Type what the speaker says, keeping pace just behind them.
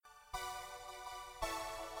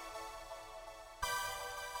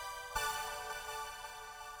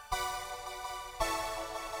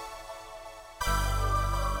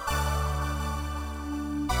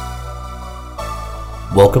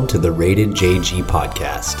Welcome to the Rated JG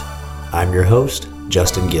podcast. I'm your host,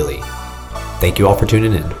 Justin Gilly. Thank you all for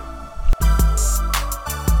tuning in.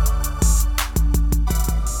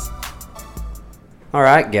 All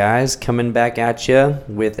right, guys, coming back at you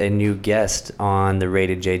with a new guest on the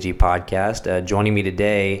Rated JG podcast. Joining me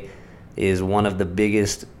today is one of the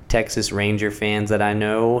biggest Texas Ranger fans that I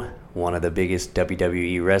know, one of the biggest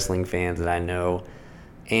WWE wrestling fans that I know,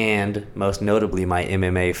 and most notably my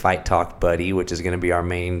MMA Fight Talk buddy, which is going to be our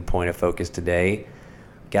main point of focus today.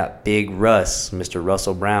 Got Big Russ, Mr.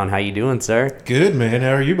 Russell Brown. How you doing, sir? Good, man.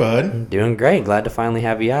 How are you, bud? Doing great. Glad to finally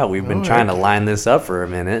have you out. We've been trying to line this up for a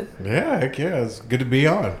minute. Yeah, heck yeah. It's good to be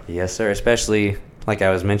on. Yes, sir. Especially, like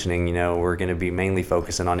I was mentioning, we're going to be mainly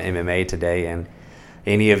focusing on MMA today. And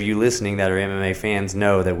any of you listening that are MMA fans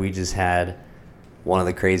know that we just had one of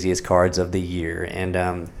the craziest cards of the year.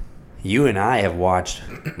 And you and I have watched,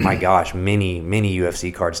 my gosh, many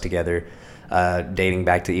UFC cards together. Dating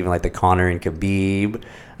back to even like the Conor and Khabib,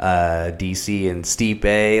 DC and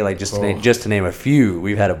Stipe, like just to name a few.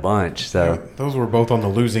 We've had a bunch. So yeah, those were both on the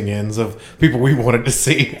losing ends of people we wanted to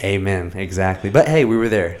see. Amen, exactly. But hey, we were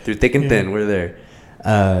there through thick and thin. We're there.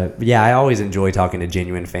 I always enjoy talking to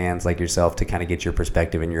genuine fans like yourself to kind of get your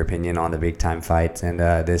perspective and your opinion on the big time fights. And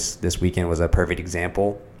this weekend was a perfect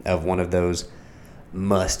example of one of those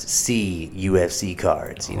must see UFC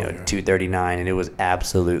cards. 239, and it was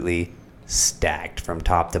absolutely stacked from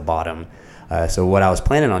top to bottom. So what I was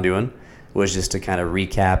planning on doing was just to kind of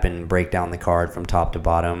recap and break down the card from top to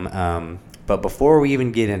bottom. But before we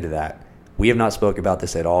even get into that, we have not spoke about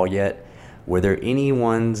this at all yet. Were there any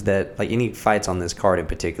ones that, like any fights on this card in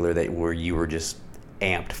particular, that you were just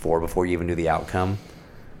amped for before you even knew the outcome?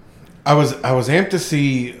 I was amped to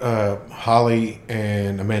see Holly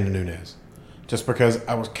and Amanda Nunes, just because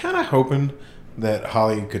I was kind of hoping that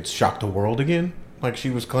Holly could shock the world again, like she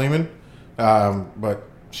was claiming. But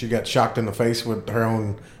she got shocked in the face with her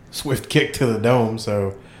own swift kick to the dome,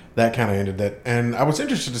 so that kind of ended that. And I was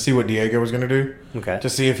interested to see what Diego was going to do. Okay. To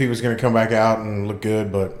see if he was going to come back out and look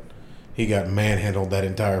good, but he got manhandled that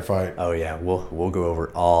entire fight. Oh yeah, we'll go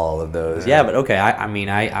over all of those. Yeah, but okay.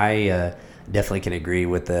 I definitely can agree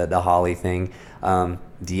with the Holly thing.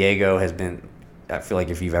 Diego has been. I feel like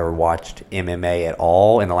if you've ever watched MMA at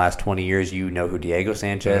all in the last 20 years, you know who Diego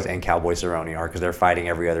Sanchez and Cowboy Cerrone are because they're fighting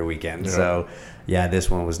every other weekend. Yeah. So, yeah,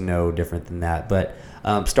 this one was no different than that. But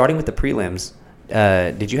starting with the prelims,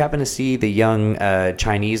 did you happen to see the young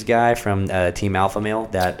Chinese guy from Team Alpha Male?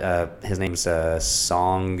 That his name's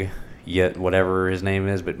Song, whatever his name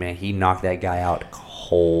is. But, man, he knocked that guy out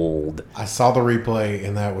cold. I saw the replay,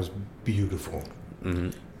 and that was beautiful. Mm-hmm.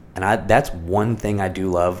 And that's one thing I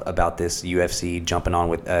do love about this UFC jumping on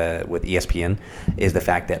with ESPN is the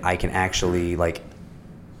fact that I can actually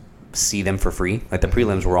see them for free. Like the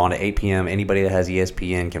prelims were on at 8 p.m. Anybody that has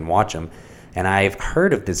ESPN can watch them. And I've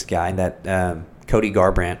heard of this guy that Cody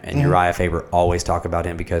Garbrandt and Uriah Faber always talk about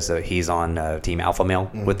him because he's on Team Alpha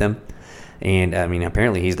Male with them. And, I mean,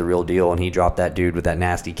 apparently he's the real deal, and he dropped that dude with that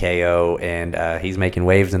nasty KO, and he's making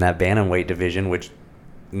waves in that bantamweight division, which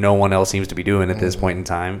no one else seems to be doing at this point in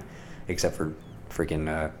time, except for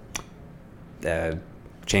freaking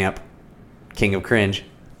champ, King of Cringe,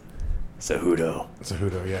 Cejudo.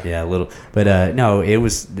 Cejudo, yeah. Yeah, a little. But, no, it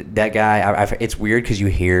was that guy. It's weird because you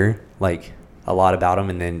hear, a lot about him,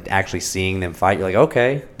 and then actually seeing them fight, you're like,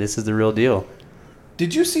 okay, this is the real deal.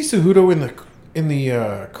 Did you see Cejudo in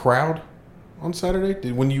the crowd on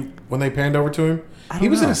Saturday? When they panned over to him? He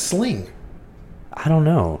was in a sling. I don't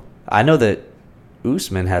know. I know that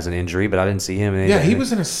Usman has an injury, but I didn't see him. Yeah, he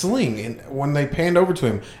was in a sling, and when they panned over to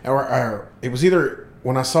him, or it was either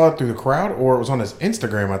when I saw it through the crowd or it was on his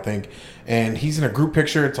Instagram, I think. And he's in a group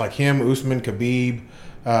picture. It's like him, Usman, Khabib,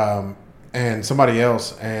 and somebody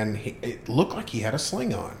else, and it looked like he had a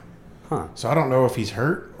sling on. Huh. So I don't know if he's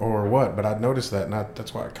hurt or what, but I noticed that, and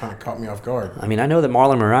that's why it kind of caught me off guard. I mean, I know that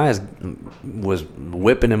Marlon Moraes was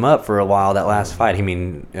whipping him up for a while that last fight. I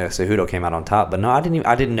mean, Cejudo came out on top, but no, I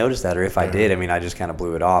didn't notice that, or if I did, I mean, I just kind of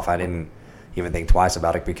blew it off. I didn't even think twice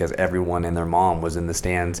about it because everyone and their mom was in the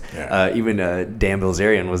stands. Yeah. Even Dan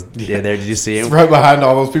Bilzerian was there. Did you see him? Right behind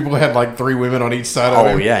all those people, had like 3 women on each side of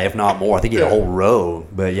him. Oh, yeah, if not more. I think he had a whole row.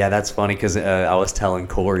 But, yeah, that's funny because I was telling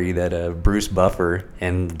Corey that Bruce Buffer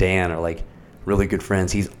and Dan are, really good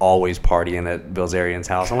friends. He's always partying at Bilzerian's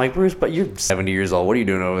house. I'm like, Bruce, but you're 70 years old. What are you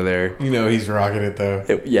doing over there? He's rocking it, though.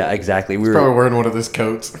 Yeah, exactly. He's probably wearing one of his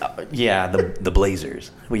coats. The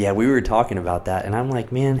Blazers. Well, yeah, we were talking about that, and I'm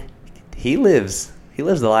like, man, he lives the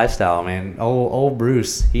lifestyle, man. Old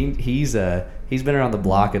Bruce. He's been around the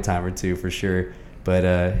block a time or two for sure. But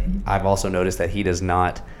I've also noticed that he does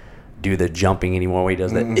not do the jumping anymore. He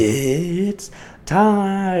does that. It's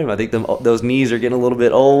time. I think those knees are getting a little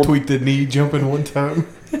bit old. Tweak the knee jumping one time.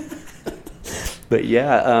 But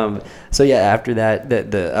yeah, so yeah, after that,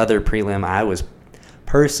 the other prelim, I was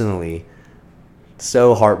personally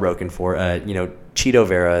so heartbroken for. Chito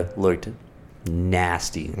Vera looked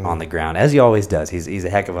nasty on the ground, as he always does. He's a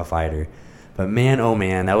heck of a fighter. But man, oh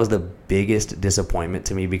man, that was the biggest disappointment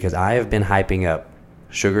to me because I have been hyping up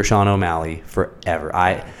Sugar Sean O'Malley forever.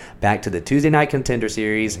 Back to the Tuesday Night Contender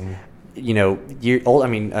Series,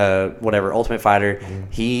 Ultimate Fighter.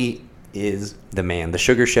 He is the man. The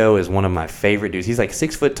Sugar Show is one of my favorite dudes. He's like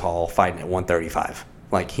 6 foot tall, fighting at 135.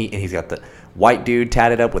 Like he's got the white dude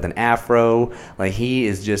tatted up with an afro. Like he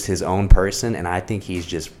is just his own person, and I think he's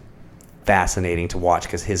just fascinating to watch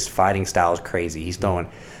because his fighting style is crazy. He's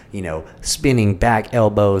throwing, spinning back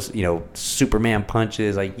elbows, Superman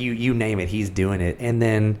punches, like you name it, he's doing it. And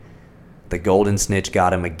then the Golden Snitch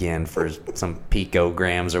got him again for some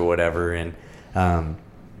picograms or whatever, and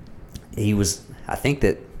he was. I think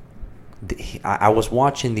that. I was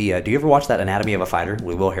watching the. Do you ever watch that Anatomy of a Fighter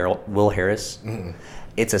with Will Harris? Mm-mm.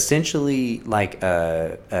 It's essentially like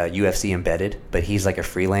a UFC embedded, but he's like a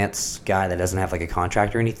freelance guy that doesn't have like a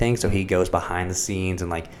contract or anything. So he goes behind the scenes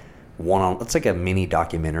and like it's like a mini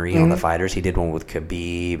documentary on the fighters. He did one with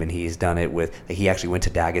Khabib, and he's done it with. He actually went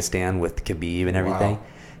to Dagestan with Khabib and everything. Wow.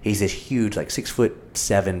 He's this huge, like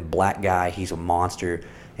 6'7" black guy. He's a monster,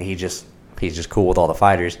 and he's just cool with all the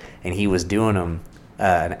fighters. And he was doing them.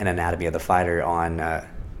 An Anatomy of the Fighter on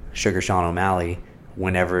Sugar Sean O'Malley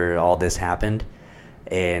whenever all this happened,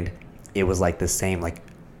 and it was like the same like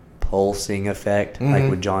pulsing effect like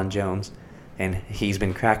with John Jones, and he's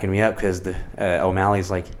been cracking me up because the O'Malley's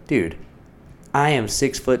like, dude, I am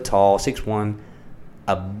 6 foot tall, 6'1",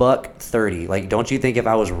 $130. Like, don't you think if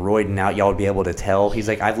I was roiding out, y'all would be able to tell? He's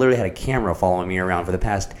like, I've literally had a camera following me around for the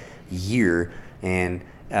past year, and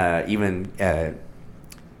even.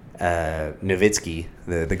 Nowitzki,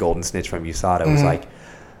 the Golden Snitch from USADA, was like,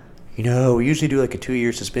 we usually do like a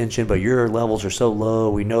 2-year suspension, but your levels are so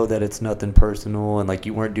low. We know that it's nothing personal, and like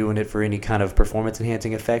you weren't doing it for any kind of performance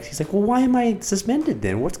enhancing effects. He's like, well, why am I suspended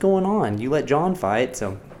then? What's going on? You let John fight,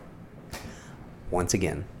 so once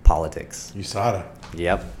again, politics. USADA.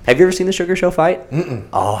 Yep. Have you ever seen the Sugar Show fight? Mm-mm.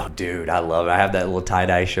 Oh, dude, I love it. I have that little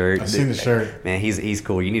tie-dye shirt. I've seen the shirt. Man, he's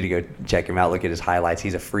cool. You need to go check him out. Look at his highlights.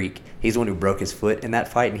 He's a freak. He's the one who broke his foot in that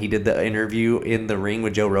fight, and he did the interview in the ring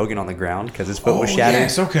with Joe Rogan on the ground because his foot was shattered.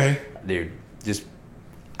 Yes, okay. Dude,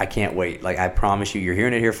 I can't wait. Like, I promise you, you're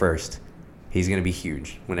hearing it here first. He's going to be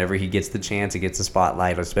huge. Whenever he gets the chance, he gets the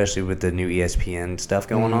spotlight, especially with the new ESPN stuff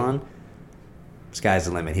going on. Sky's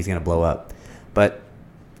the limit. He's going to blow up. But...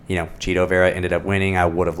 Chito Vera ended up winning. I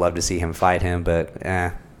would have loved to see him fight him, but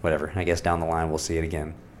whatever. I guess down the line we'll see it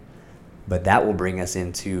again. But that will bring us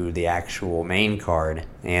into the actual main card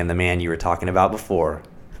and the man you were talking about before,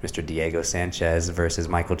 Mr. Diego Sanchez versus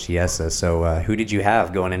Michael Chiesa. So who did you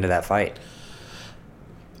have going into that fight?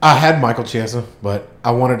 I had Michael Chiesa, but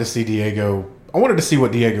I wanted to see Diego. I wanted to see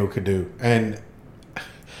what Diego could do. And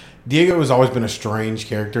Diego has always been a strange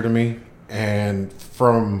character to me. And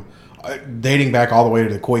from... dating back all the way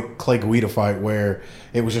to the Clay Guida fight where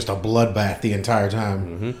it was just a bloodbath the entire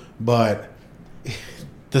time. But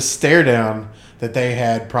the stare down that they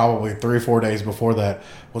had probably 3 or 4 days before that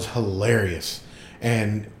was hilarious.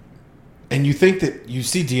 And you think that you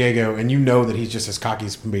see Diego and you know that he's just as cocky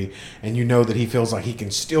as can be, and you know that he feels like he can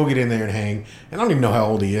still get in there and hang. And I don't even know how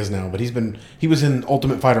old he is now, but he was in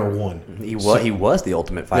Ultimate Fighter 1. He was the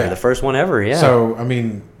Ultimate Fighter, the first one ever, yeah. So, I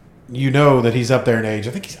mean... You know that he's up there in age.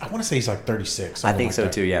 I want to say he's like 36. I think so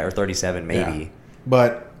too, yeah, or 37 maybe. Yeah.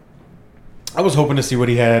 But I was hoping to see what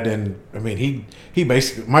he had, and I mean, he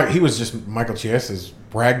basically he was just Michael Chiesa's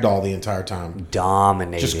ragdoll the entire time,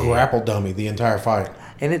 dominated, just grapple dummy the entire fight.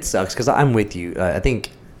 And it sucks because I'm with you. I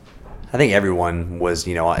think everyone was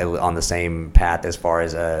on the same path as far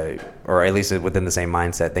as or at least within the same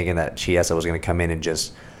mindset, thinking that Chiesa was going to come in and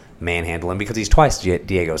just manhandle him because he's twice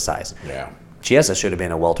Diego's size. Yeah. Chiesa should have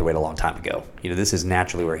been a welterweight a long time ago. This is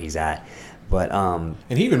naturally where he's at. But and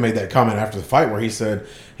he even made that comment after the fight where he said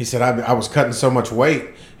I was cutting so much weight.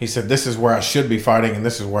 He said this is where I should be fighting and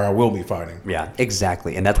this is where I will be fighting. Yeah,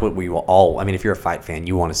 exactly. And that's what we will all. I mean, if you're a fight fan,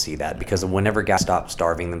 you want to see that because whenever guys stop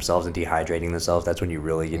starving themselves and dehydrating themselves, that's when you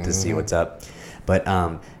really get to see what's up. But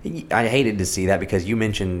I hated to see that because you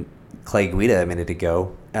mentioned Clay Guida a minute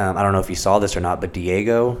ago. I don't know if you saw this or not, but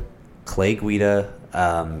Diego, Clay Guida.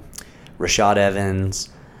 Rashad Evans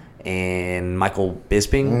and Michael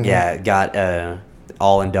Bisping, got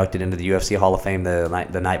all inducted into the UFC Hall of Fame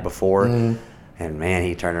the night before, and man,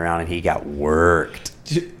 he turned around and he got worked.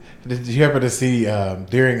 Did you happen to see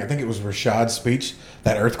during, I think it was Rashad's speech,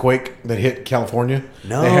 that earthquake that hit California?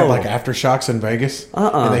 No. They had like aftershocks in Vegas,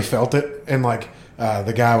 Uh-uh. and they felt it. And like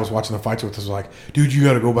the guy I was watching the fights with was like, "Dude, you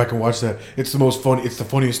got to go back and watch that. It's the most funny. It's the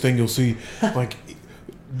funniest thing you'll see." Like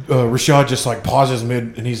Rashad just like pauses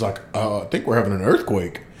mid, and he's like, "I think we're having an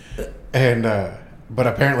earthquake," and but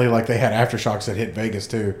apparently like they had aftershocks that hit Vegas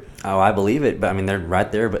too. Oh, I believe it. But I mean, they're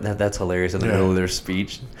right there. But that's hilarious in the middle of their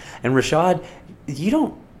speech. And Rashad,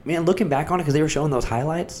 man, looking back on it, because they were showing those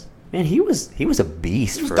highlights, man, he was a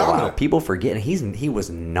beast He was for a while. dominant. People forget he was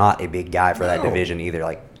not a big guy for that No. division either,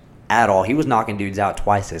 like at all. He was knocking dudes out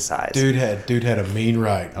twice his size. Dude had a mean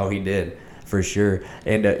right. Oh, he did for sure.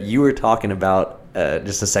 And you were talking about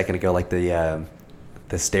just a second ago, like the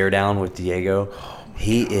stare down with Diego.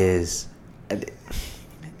 He is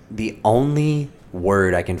the only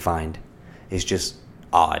word I can find is just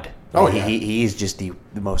odd. Oh, yeah. He's just the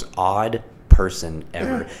most odd person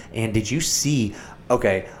ever. Yeah. And did you see?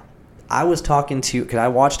 Okay, I was talking to, because I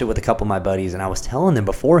watched it with a couple of my buddies, and I was telling them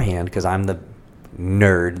beforehand, because I'm the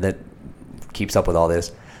nerd that keeps up with all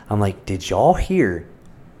this. I'm like, did y'all hear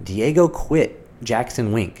Diego quit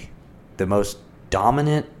Jackson Wink, the most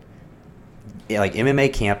dominant like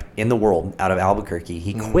MMA camp in the world out of Albuquerque?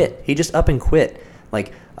 He quit. He just up and quit.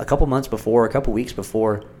 Like a couple weeks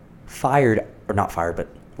before,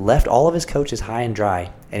 left all of his coaches high and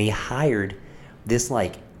dry, and he hired this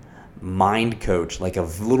like mind coach, like a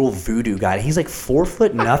little voodoo guy. He's like 4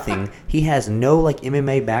 foot nothing. He has no like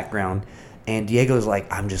MMA background, and Diego's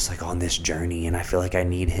like, I'm just like on this journey, and I feel like I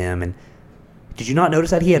need him. And did you not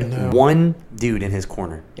notice that he had one dude in his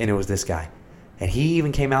corner, and it was this guy? And he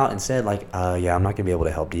even came out and said like, yeah, I'm not gonna be able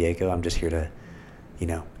to help Diego. I'm just here to,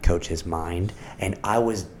 coach his mind. And I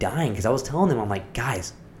was dying because I was telling them, I'm like,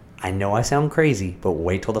 guys, I know I sound crazy, but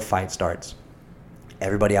wait till the fight starts.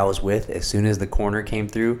 Everybody I was with, as soon as the corner came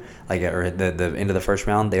through, like, or the end of the first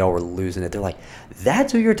round, they all were losing it. They're like,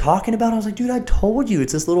 that's who you're talking about? I was like, dude, I told you.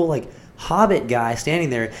 It's this little, like, hobbit guy standing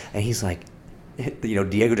there. And he's like,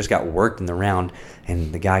 Diego just got worked in the round.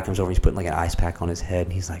 And the guy comes over, and he's putting, like, an ice pack on his head.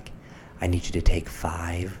 And he's like, I need you to take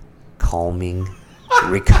 5 calming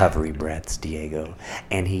recovery breaths, Diego.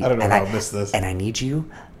 And I don't know how I missed this. And I need you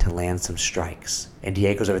to land some strikes. And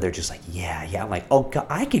Diego's over there just like, yeah. I'm like, oh, God,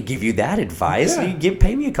 I could give you that advice. Yeah. You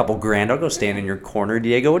pay me a couple grand. I'll go stand in your corner,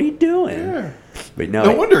 Diego. What are you doing? Yeah. But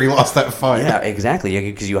no wonder he lost that fight. Yeah, exactly.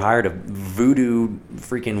 Because you hired a voodoo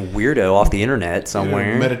freaking weirdo off the internet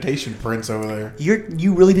somewhere. Meditation prince over there.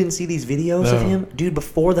 You really didn't see these videos of No. him? Dude,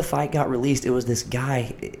 before the fight got released, it was this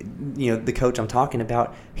guy, the coach I'm talking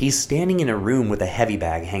about. He's standing in a room with a heavy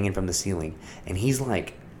bag hanging from the ceiling. And he's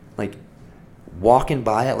like walking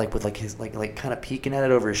by it, like with like his like kind of peeking at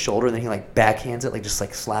it over his shoulder, and then he like backhands it, like just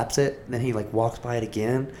like slaps it, and then he like walks by it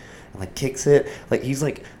again and like kicks it. Like he's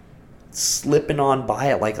like slipping on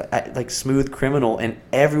by it like smooth criminal. And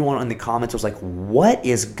everyone in the comments was like, what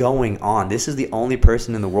is going on? This is the only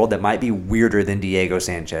person in the world that might be weirder than Diego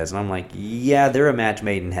Sanchez. And I'm like, yeah, they're a match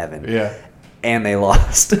made in heaven. Yeah. And they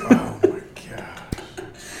lost. Oh my god.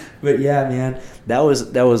 But yeah, man, that was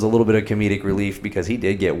a little bit of comedic relief, because he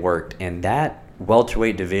did get worked, and that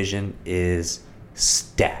welterweight division is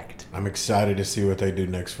stacked. I'm excited to see what they do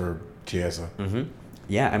next for Chiesa. Mm-hmm.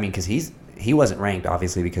 Yeah, I mean, because he wasn't ranked,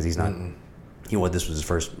 obviously, because he's not. This was his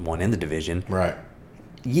first one in the division. Right.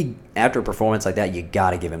 After a performance like that, you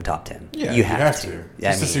got to give him top 10. Yeah, you have to.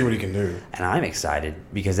 Just to see what he can do. And I'm excited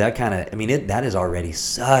because that kind of, that is already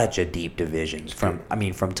such a deep division.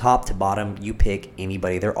 From top to bottom, you pick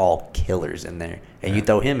anybody, they're all killers in there. And you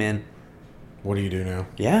throw him in. What do you do now?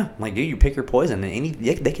 Yeah, like, dude, you pick your poison. And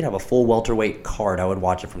they could have a full welterweight card. I would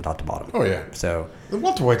watch it from top to bottom. Oh, yeah. So the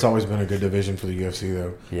welterweight's always been a good division for the UFC,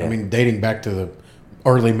 though. Yeah. Dating back to the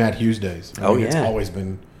early Matt Hughes days. It's yeah. always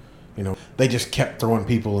been, they just kept throwing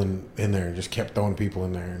people in there and just kept throwing people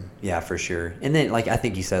in there. Yeah, for sure. And then, like, I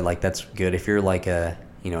think you said, like, that's good. If you're, like, an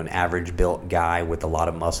average built guy with a lot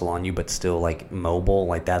of muscle on you, but still, like, mobile,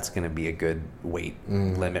 like, that's going to be a good weight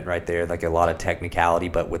limit right there. Like, a lot of technicality,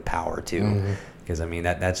 but with power, too. Because,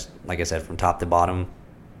 that's, like I said, from top to bottom,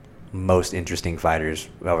 most interesting fighters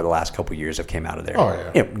over the last couple years have came out of there.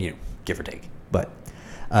 Oh, yeah. Give or take. But,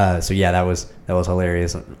 so, yeah, that was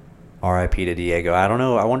hilarious. R.I.P. to Diego. I don't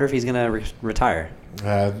know. I wonder if he's going to retire.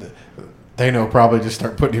 They'll probably just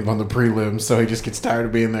start putting him on the prelims, so he just gets tired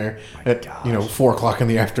of being there at 4:00 in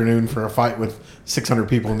the afternoon for a fight with 600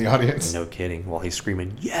 people in the audience. No kidding. While he's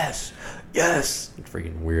screaming, yes,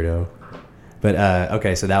 freaking weirdo. But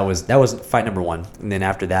okay, so that was fight number 1, and then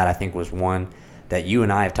after that, I think was one that you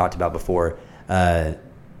and I have talked about before. My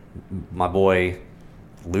boy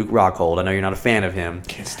Luke Rockhold. I know you're not a fan of him.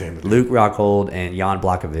 Can't stand it. Luke Rockhold and Jan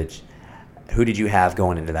Blachowicz. Who did you have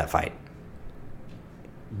going into that fight?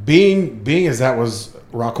 Being as that was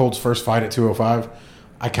Rockhold's first fight at 205,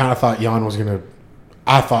 I kind of thought Jan was gonna.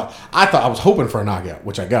 I was hoping for a knockout,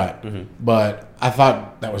 which I got, but I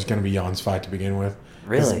thought that was gonna be Jan's fight to begin with.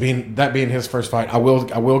 Really? Being his first fight, I will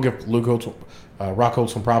give Rockhold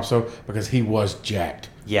some props though, because he was jacked.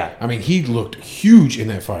 Yeah. I mean, he looked huge in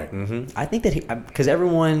that fight. I think that because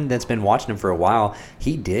everyone that's been watching him for a while,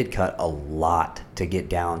 he did cut a lot to get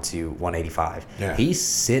down to 185. Yeah. He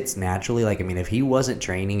sits naturally. Like, I mean, if he wasn't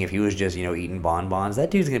training, if he was just, eating bonbons,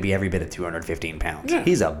 that dude's going to be every bit of 215 pounds. Yeah.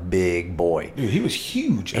 He's a big boy. Dude, he was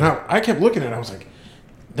huge. And I kept looking at it. I was like,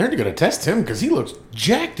 they're going to test him because he looks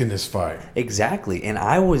jacked in this fight. Exactly. And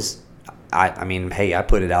I mean, hey, I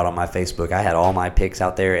put it out on my Facebook. I had all my picks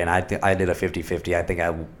out there, and I did a 50-50. I think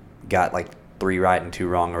I got like 3 right and 2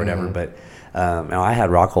 wrong or whatever. But I had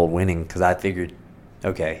Rockhold winning because I figured,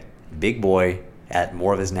 okay, big boy at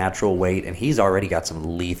more of his natural weight, and he's already got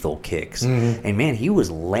some lethal kicks. And, man, he was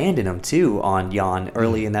landing them, too, on Jan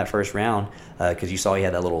early in that first round because you saw he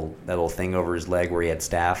had that little thing over his leg where he had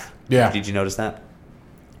staph. Yeah. Did you notice that?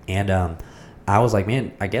 And I was like,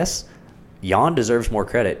 man, I guess Jan deserves more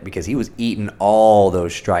credit because he was eating all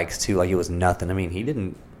those strikes, too, like it was nothing. I mean, he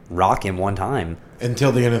didn't rock him one time.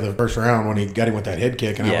 Until the end of the first round when he got him with that head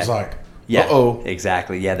kick, and I was like, uh-oh.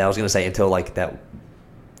 Exactly. Yeah, that was going to say until, like, that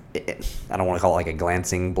I don't want to call it, like, a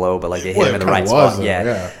glancing blow, but, like, it hit him in the right spot. Though,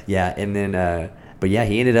 yeah. And then, but, yeah,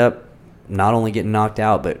 he ended up not only getting knocked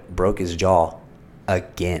out, but broke his jaw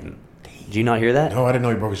again. Did you not hear that? No, I didn't know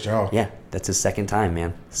he broke his jaw. Yeah, that's his second time,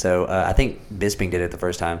 man. So I think Bisping did it the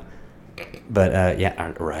first time. But,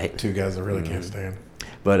 yeah, right. 2 guys that really can't stand.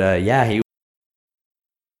 But, yeah, he...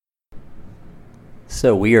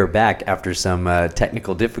 So we are back after some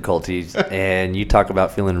technical difficulties, and you talk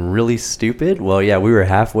about feeling really stupid. Well, yeah, we were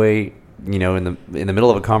halfway, in the middle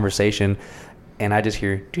of a conversation, and I just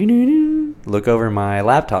hear, doo-doo-doo. Look over, my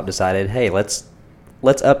laptop decided, hey, let's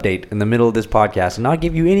update in the middle of this podcast and not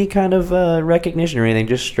give you any kind of recognition or anything,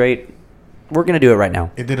 just straight, we're going to do it right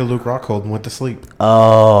now. It did a Luke Rockhold and went to sleep.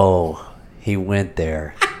 Oh, he went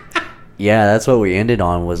there. Yeah, that's what we ended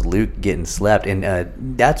on, was Luke getting slept. And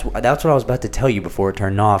that's what I was about to tell you before it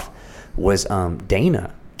turned off, was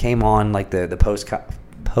Dana came on, like, the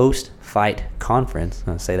post-fight conference.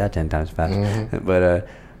 I'll say that 10 times fast. But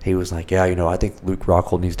he was like, yeah, I think Luke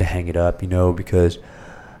Rockhold needs to hang it up, because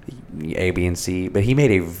A, B, and C. But he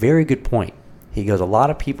made a very good point. He goes, a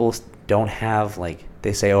lot of people don't have, like,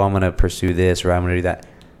 they say, oh, I'm going to pursue this or I'm going to do that.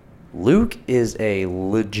 Luke is a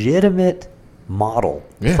legitimate model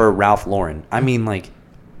for Ralph Lauren. I mean, like,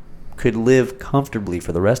 could live comfortably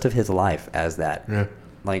for the rest of his life as that. Yeah.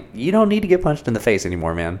 Like, you don't need to get punched in the face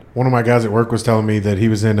anymore, man. One of my guys at work was telling me that he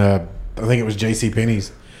was in, I think it was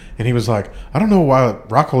JCPenney's, and he was like, I don't know why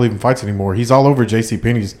Rockhold even fights anymore. He's all over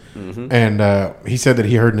JCPenney's. And he said that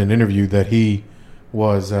he heard in an interview that he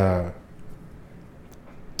was,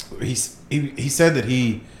 he said that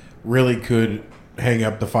he really could hang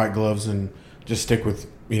up the fight gloves and just stick with,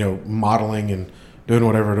 modeling and doing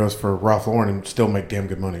whatever it was for Ralph Lauren and still make damn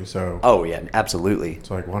good money. So, oh yeah, absolutely. It's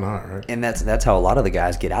like, why not, right? And that's how a lot of the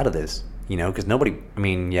guys get out of this, because nobody. I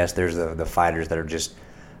mean, yes, there's the fighters that are just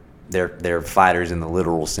they're fighters in the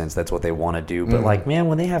literal sense. That's what they want to do. But like, man,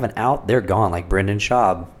 when they have an out, they're gone. Like Brendan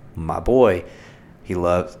Schaub, my boy. He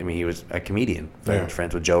loves. I mean, he was a comedian,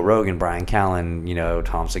 friends with Joe Rogan, Brian Callen,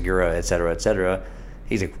 Tom Segura, et cetera.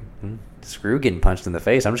 He's like, screw getting punched in the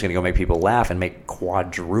face. I'm just going to go make people laugh and make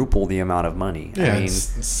quadruple the amount of money. Yeah, I mean,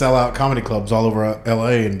 sell out comedy clubs all over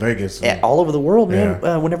L.A. and Vegas. All over the world, man.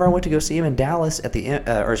 Yeah. Whenever I went to go see him in Dallas at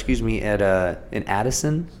in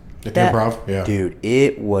Addison. At the Improv? Yeah. Dude,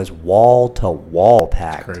 it was wall to wall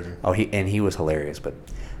packed. That's crazy. Oh, he was hilarious. But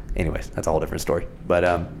anyways, that's a whole different story.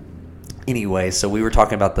 But anyway, so we were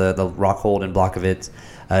talking about the Rockhold and Blachowicz.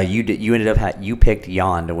 You ended up you picked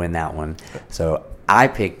Jan to win that one. So I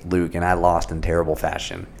picked Luke, and I lost in terrible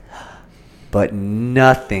fashion. But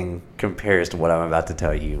nothing compares to what I'm about to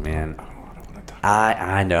tell you, man.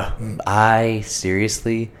 I know. I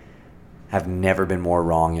seriously have never been more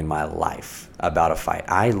wrong in my life about a fight.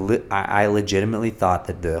 I legitimately thought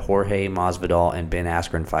that the Jorge Masvidal and Ben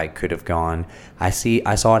Askren fight could have gone. I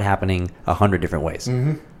saw it happening 100 different ways.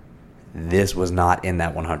 This was not in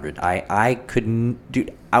that 100. I couldn't,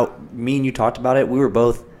 dude. Me and you talked about it. We were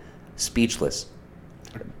both speechless.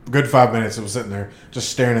 Good 5 minutes. I was sitting there just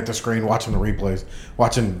staring at the screen, watching the replays,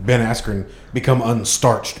 watching Ben Askren become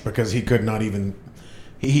unstarched because he could not even.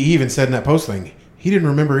 He even said in that post thing he didn't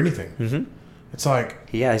remember anything. It's like,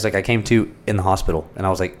 Yeah, he's like, I came to in the hospital, and I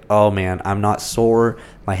was like, oh man, I'm not sore,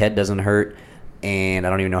 my head doesn't hurt, and I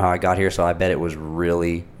don't even know how I got here, so I bet it was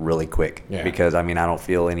really, really quick. Yeah. Because I mean, I don't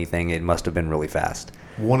feel anything. It must have been really fast.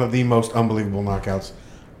 one of the most unbelievable knockouts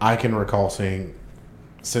I can recall seeing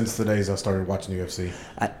since the days I started watching UFC.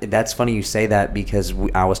 That's funny you say that because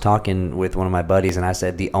I was talking with one of my buddies, and I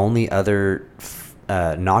said the only other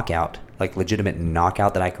knockout, like legitimate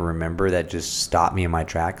knockout that I can remember that just stopped me in my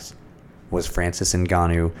tracks was Francis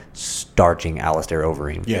Ngannou starching Alistair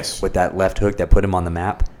Overeem. Yes. With that left hook that put him on the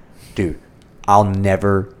map. Dude, I'll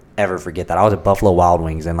never, ever forget that. I was at Buffalo Wild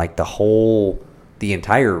Wings, and like the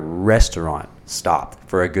entire restaurant stopped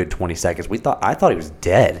for a good 20 seconds. I thought he was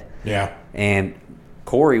dead. Yeah. And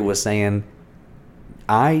Corey was saying,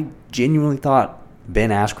 I genuinely thought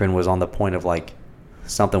Ben Askren was on the point of like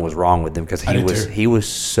something was wrong with him because he was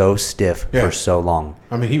so stiff for so long.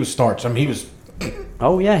 I mean, he was starched. I mean, he was.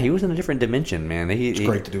 Oh yeah, he was in a different dimension, man. It's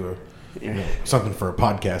great to do something for a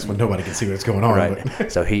podcast when nobody can see what's going on. Right.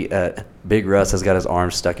 But. So Big Russ has got his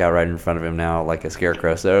arms stuck out right in front of him now, like a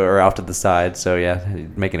scarecrow, or off to the side. So yeah,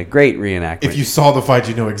 making a great reenactment. If you saw the fight,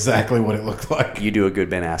 you know exactly what it looked like. You do a good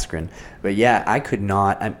Ben Askren. But yeah, I could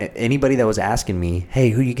not. Anybody that was asking me, hey,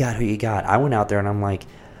 who you got? I went out there and I'm like,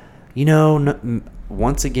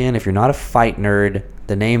 once again, if you're not a fight nerd,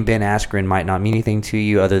 the name Ben Askren might not mean anything to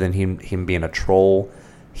you other than him being a troll.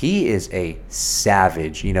 He is a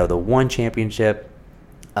savage. The one championship,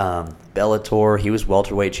 Bellator, he was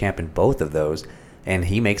welterweight champ in both of those, and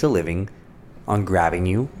he makes a living on grabbing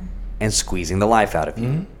you and squeezing the life out of you.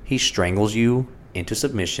 Mm-hmm. He strangles you into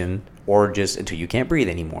submission or just until you can't breathe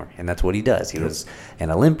anymore, and that's what he does. He was an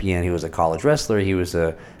Olympian. He was a college wrestler. He was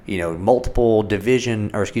a multiple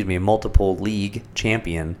league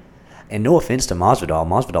champion. And no offense to Masvidal.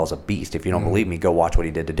 Masvidal's a beast. If you don't believe me, go watch what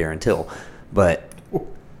he did to Darren Till. But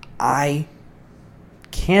I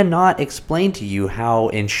cannot explain to you how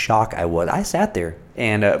in shock I was. I sat there,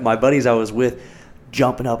 and my buddies I was with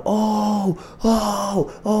jumping up. Oh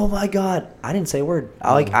my God. I didn't say a word.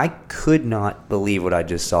 I could not believe what I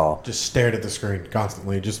just saw. Just stared at the screen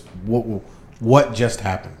constantly. Just what just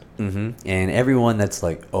happened? Mm-hmm. And everyone that's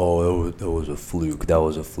like, oh, that was a fluke. That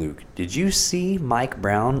was a fluke. Did you see Mike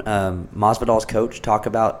Brown, Masvidal's coach, talk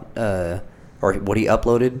about or what he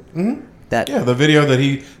uploaded? Mm-hmm. The video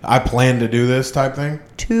that I planned to do this type thing.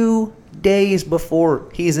 2 days before,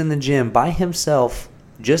 he's in the gym by himself,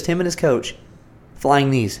 just him and his coach,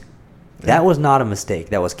 flying knees. Yeah. That was not a mistake.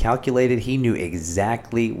 That was calculated. He knew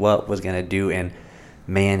exactly what was going to do, and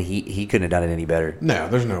man, he couldn't have done it any better. No,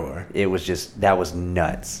 there's no way. It was that was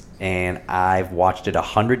nuts. And I've watched it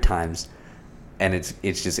 100 times, and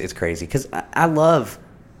it's crazy because I love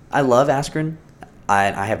Askren.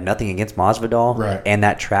 I have nothing against Masvidal, right? And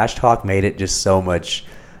that trash talk made it just so much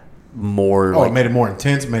more. It made it more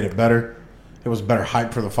intense, made it better. It was better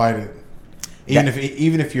hype for the fight.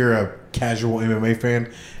 Even if you're a casual MMA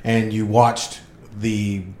fan and you watched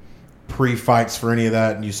the pre-fights for any of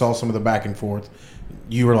that and you saw some of the back and forth,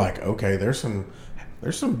 you were like, okay, there's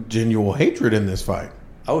some genuine hatred in this fight.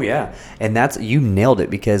 Oh yeah, and you nailed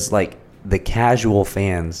it because like the casual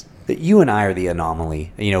fans, you and I are the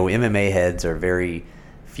anomaly. MMA heads are very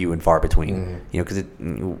few and far between. Mm-hmm. Because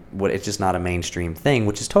it's just not a mainstream thing,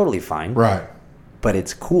 which is totally fine. Right. But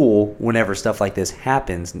it's cool whenever stuff like this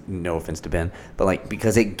happens. No offense to Ben, but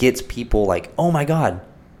because it gets people like, oh my God.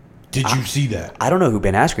 Did you see that? I don't know who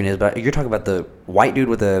Ben Askren is, but you're talking about the white dude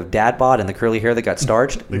with the dad bod and the curly hair that got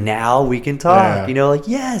starched. Now we can talk. Yeah.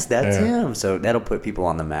 Yes, that's him. So that'll put people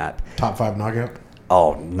on the map. Top 5 knockout?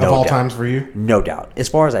 Oh, no doubt. Of all times for you? No doubt. As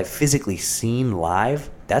far as I've physically seen live,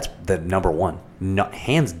 that's the number one.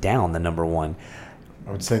 Hands down the number one.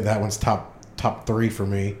 I would say that one's top 3 for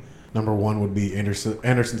me. Number 1 would be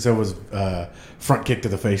Anderson Silva's front kick to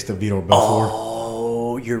the face to Vitor Belfort.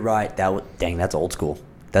 Oh, you're right. Dang, that's old school.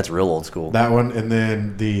 That's real old school. That one, and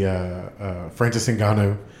then the Francis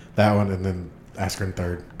Ngannou, that one, and then Askren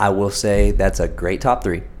third. I will say that's a great top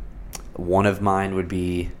 3. One of mine would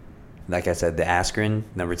be, like I said, the Askren.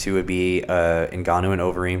 Number 2 would be Ngannou and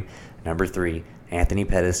Overeem. Number 3, Anthony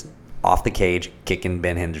Pettis off the cage kicking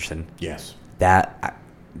Ben Henderson. Yes.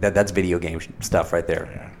 That's video game stuff right there.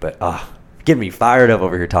 Yeah. But getting me fired up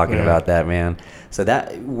over here talking about that, man. So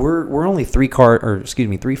that we're only 3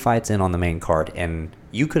 fights in on the main card, and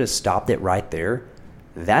you could have stopped it right there.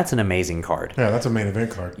 That's an amazing card. Yeah, that's a main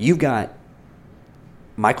event card. You've got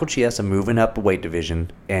Michael Chiesa moving up a weight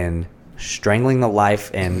division and strangling the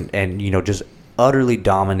life and just utterly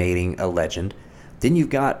dominating a legend. Then you've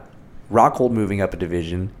got Rockhold moving up a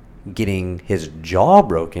division, getting his jaw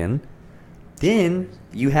broken, Then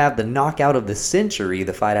you have the knockout of the century,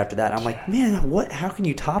 the fight after that. I'm like, man, what? How can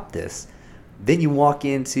you top this? Then you walk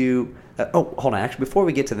into hold on. Actually, before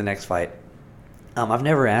we get to the next fight, I've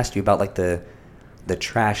never asked you about like the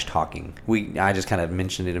trash talking. I just kind of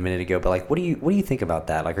mentioned it a minute ago, but like, what do you think about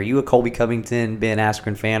that? Like, are you a Colby Covington, Ben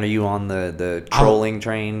Askren fan? Are you on the trolling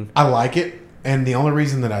train? I like it, and the only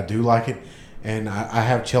reason that I do like it, and I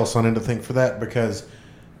have Chael Sonnen to thank for that, because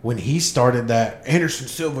when he started that, Anderson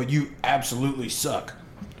Silva, you absolutely suck.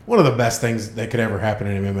 One of the best things that could ever happen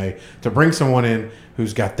in MMA, to bring someone in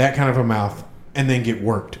who's got that kind of a mouth and then get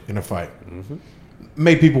worked in a fight. Mm-hmm.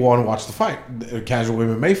 Made people want to watch the fight. A casual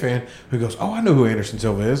MMA fan who goes, oh, I know who Anderson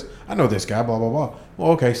Silva is. I know this guy, blah, blah, blah.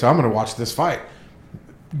 Well, okay, so I'm going to watch this fight.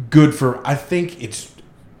 I think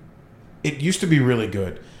it used to be really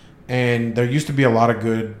good. And there used to be a lot of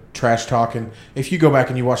good trash talking. If you go back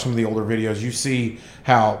and you watch some of the older videos, you see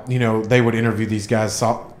how, they would interview these guys,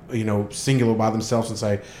 singular by themselves and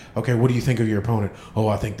say, okay, what do you think of your opponent? Oh,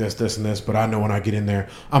 I think this, and this, but I know when I get in there,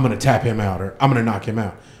 I'm going to tap him out or I'm going to knock him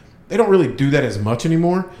out. They don't really do that as much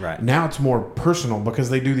anymore. Right. Now it's more personal because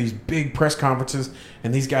they do these big press conferences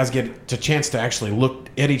and these guys get a chance to actually look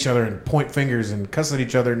at each other and point fingers and cuss at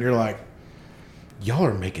each other, and you're like, y'all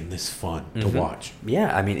are making this fun to watch.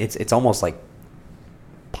 Yeah, I mean, it's almost like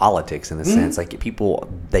politics in the sense. Like, people,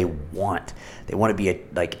 they want to be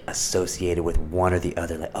associated with one or the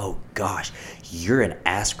other. Like, oh gosh, you're an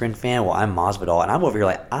Askren fan. Well, I'm Masvidal, and I'm over here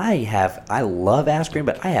like, I love Askren,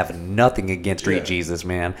 but I have nothing against Street Jesus,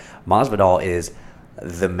 man. Masvidal is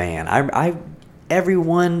the man.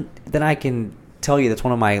 Everyone that I can tell you that's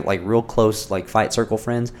one of my like real close like fight circle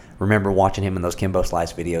friends remember watching him in those Kimbo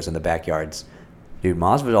Slice videos in the backyards. Dude,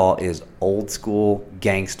 Masvidal is old school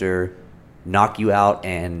gangster. Knock you out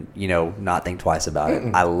and, not think twice about it.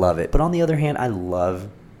 I love it. But on the other hand, I love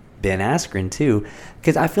Ben Askren too,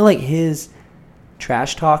 because I feel like his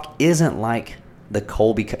trash talk isn't like the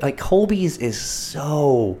Colby. Like, Colby's is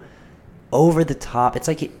so over the top. It's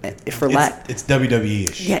like, it's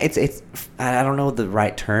WWE-ish. Yeah, it's I don't know the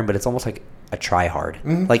right term, but it's almost like a try hard.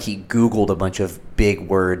 Like, he Googled a bunch of big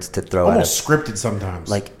words to throw at almost scripted sometimes.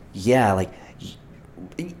 Like, yeah, like,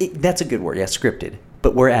 that's a good word. Yeah, scripted.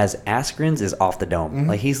 But whereas Askren's is off the dome.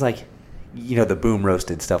 Like, he's like, the boom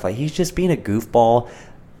roasted stuff. Like, he's just being a goofball,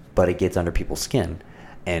 but it gets under people's skin.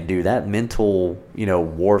 And, dude, that mental,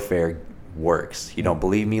 warfare works. You don't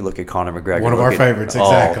believe me? Look at Conor McGregor. One of our favorites,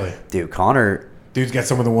 exactly. Dude, Conor. Dude's got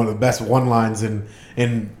one of the best one-lines in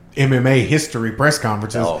MMA history press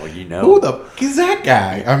conferences. Oh, Who the fuck is that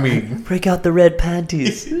guy? I mean. Break out the red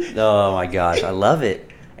panties. Oh, my gosh. I love it.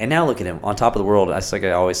 And now look at him on top of the world. That's like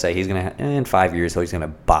I always say, he's gonna in 5 years he's gonna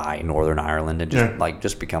buy Northern Ireland and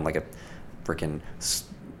just become like a freaking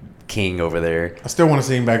king over there. I still want to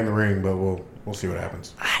see him back in the ring, but we'll see what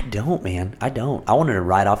happens. I don't, man. I don't. I wanted to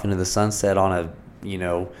ride off into the sunset on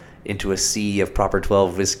into a sea of Proper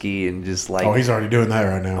 12 whiskey and just like. Oh, he's already doing that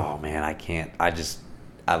right now. Oh man, I can't.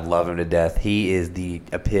 I love him to death. He is the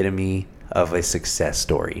epitome of a success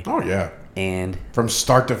story. Oh yeah. And from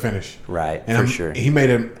start to finish, right? And for sure, he made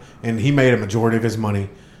a majority of his money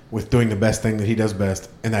with doing the best thing that he does best,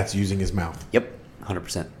 and that's using his mouth. Yep,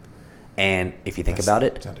 100%. And if you think about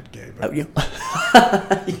it, sounded gay. But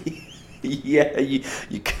yeah,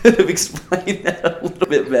 you could have explained that a little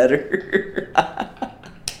bit better.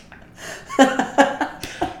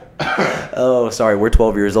 Oh, sorry, we're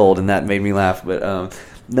 12 years old, and that made me laugh, but.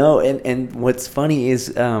 No, and what's funny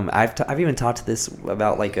is I've even talked to this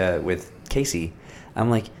about with Casey. I'm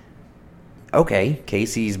like, okay,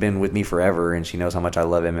 Casey's been with me forever, and she knows how much I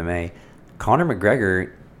love MMA. Conor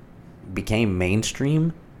McGregor became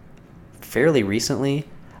mainstream fairly recently.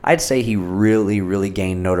 I'd say he really, really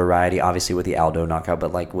gained notoriety, obviously with the Aldo knockout,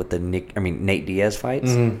 but like with the Nate Diaz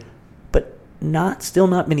fights. But still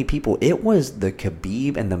not many people. It was the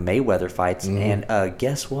Khabib and the Mayweather fights, and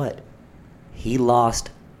guess what? He lost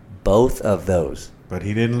both of those. But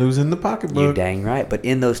he didn't lose in the pocketbook. You dang right. But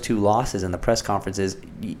in those two losses in the press conferences,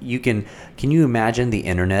 can you imagine the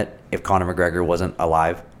internet if Conor McGregor wasn't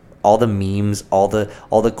alive? All the memes, all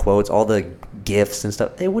the quotes, all the GIFs and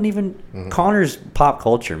stuff, they wouldn't even Conor's pop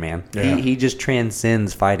culture, man. Yeah. He just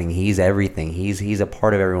transcends fighting. He's everything. He's a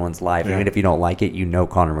part of everyone's life. Yeah. Even if you don't like it,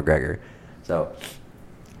 Conor McGregor. So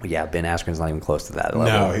yeah, Ben Askren's not even close to that level.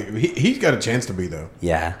 No, he's got a chance to be, though.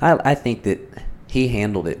 Yeah, I think that he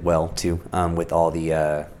handled it well, too, with all the,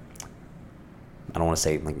 I don't want to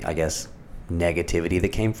say, I guess, negativity that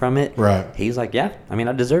came from it. Right. He's like, yeah, I mean,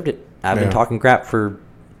 I deserved it. I've been talking crap for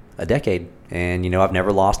a decade, and, I've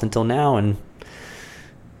never lost until now, and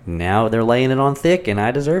now they're laying it on thick, and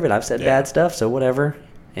I deserve it. I've said bad stuff, so whatever.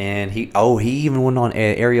 And he even went on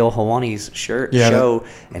Ariel Helwani's show,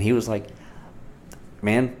 and he was like,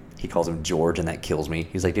 man, he calls him George, and that kills me.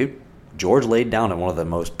 He's like, dude, George laid down on one of the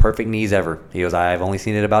most perfect knees ever. He goes, I've only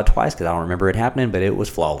seen it about twice because I don't remember it happening, but it was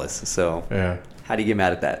flawless. So how do you get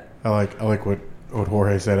mad at that? I like what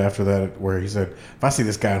Jorge said after that, where he said, if I see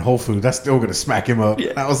this guy in Whole Foods, I'm still going to smack him up.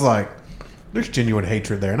 Yeah. And I was like, there's genuine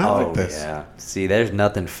hatred there, and I like this. Yeah. See, there's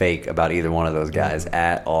nothing fake about either one of those guys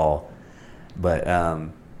at all. But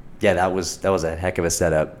that was a heck of a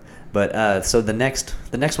setup. But so the next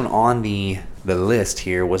one on the list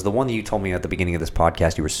here was the one that you told me at the beginning of this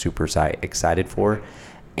podcast you were super excited for,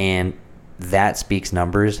 and that speaks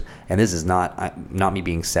numbers. And this is not me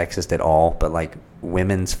being sexist at all, but like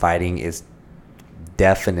women's fighting is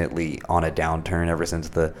definitely on a downturn ever since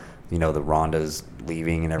the Ronda's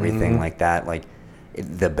leaving and everything like that. Like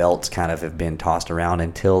the belts kind of have been tossed around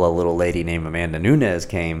until a little lady named Amanda Nunes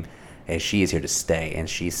came. And she is here to stay, and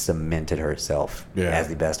she cemented herself as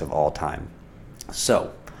the best of all time.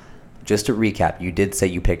 So, just to recap, you did say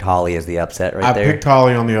you picked Holly as the upset there? I picked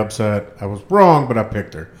Holly on the upset. I was wrong, but I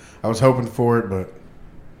picked her. I was hoping for it, but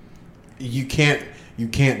you can't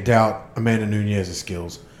doubt Amanda Nunes'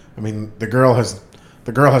 skills. I mean, the girl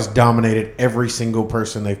has dominated every single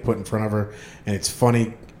person they've put in front of her, and it's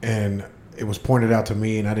funny, and it was pointed out to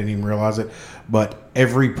me, and I didn't even realize it, but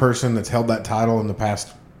every person that's held that title in the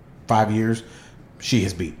past 5 years, she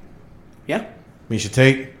has beat. Yeah. Miesha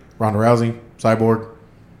Tate, Ronda Rousey, Cyborg.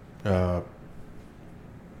 There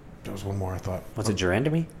was one more, I thought. Was it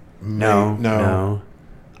Durandamy? No.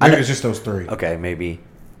 I think it's just those three. Okay, maybe.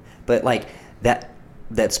 But like that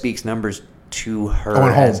speaks numbers to her. I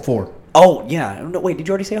went home 4. Oh, yeah. No, wait, did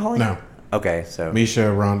you already say Holly? No. Okay, so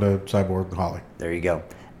Miesha, Ronda, Cyborg, Holly. There you go.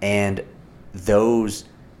 And those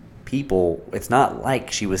people, it's not like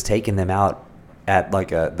she was taking them out at like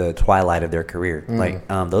the twilight of their career. Like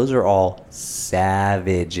those are all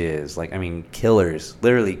savages. Like, I mean, killers,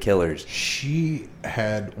 literally killers. She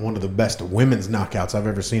had one of the best women's knockouts I've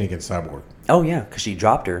ever seen against Cyborg. Oh yeah, because she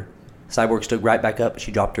dropped her. Cyborg stood right back up.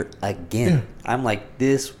 She dropped her again. Yeah. I'm like,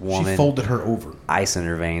 this woman. She folded her over. Ice in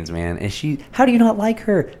her veins, man. And how do you not like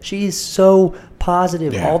her? She is so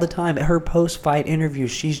positive all the time. At her post-fight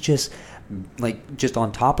interviews, she's just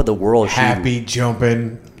on top of the world. Happy,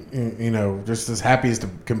 jumping. Just as happy as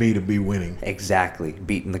can be to be winning. Exactly.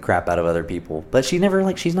 Beating the crap out of other people. But she's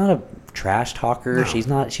never she's not a trash talker.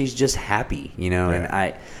 No. She's just happy,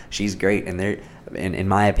 and she's great. And in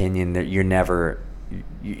my opinion, you're never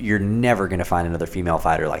going to find another female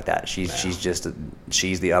fighter like that.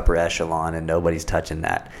 She's the upper echelon, and nobody's touching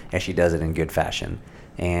that. And she does it in good fashion.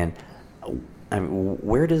 And I mean,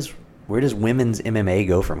 where does women's MMA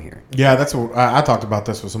go from here? Yeah, that's what I talked about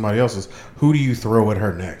this with somebody else. Is who do you throw at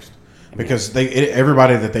her next? Because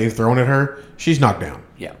everybody that they've thrown at her, she's knocked down.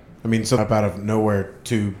 Yeah. I mean, so up out of nowhere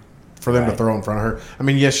for them to throw in front of her. I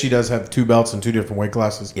mean, yes, she does have 2 belts in 2 different weight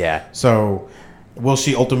classes. Yeah. So will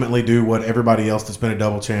she ultimately do what everybody else that's been a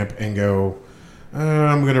double champ and go,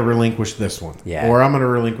 I'm going to relinquish this one. Yeah. Or I'm going to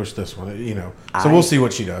relinquish this one. So we'll see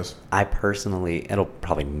what she does. I personally, it'll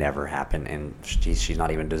probably never happen, and she's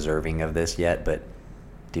not even deserving of this yet, but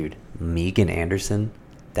dude, Megan Anderson,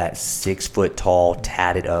 that 6 foot tall,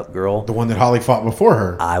 tatted up girl. The one that Holly fought before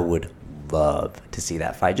her. I would love to see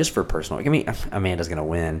that fight just for personal. I mean, Amanda's going to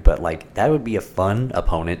win, but that would be a fun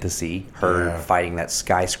opponent to see her fighting that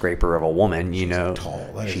skyscraper of a woman, She's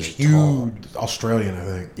tall. She's huge. Tall. Australian, I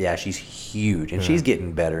think. Yeah, she's huge, and she's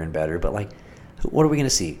getting better and better, but what are we going to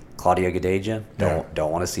see? Claudia Gadeja?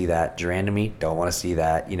 Don't want to see that. Durandamy? Don't want to see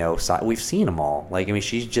that. We've seen them all.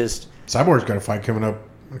 She's just... Cyborg's got a fight coming up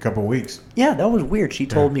in a couple of weeks. Yeah, that was weird. She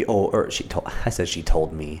told me... she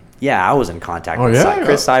told me. Yeah, I was in contact with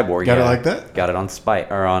Chris Cyborg. Got it like that? Got it on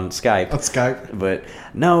Skype. On Skype. But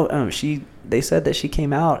no, they said that she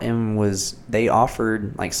came out and they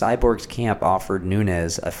offered... Cyborg's camp offered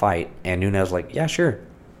Nunes a fight, and Nunes was like, yeah, sure.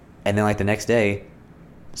 And then the next day,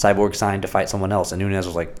 Cyborg signed to fight someone else, and Nunes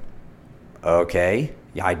was like, okay,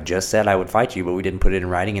 I just said I would fight you, but we didn't put it in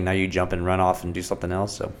writing, and now you jump and run off and do something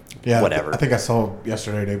else. So whatever. I think I saw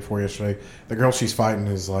day before yesterday. The girl she's fighting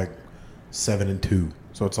is 7-2.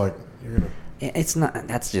 So it's you're gonna. It's not.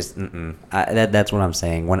 That's just. That's what I'm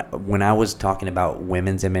saying. When I was talking about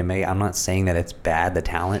women's MMA, I'm not saying that it's bad, the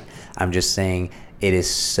talent. I'm just saying it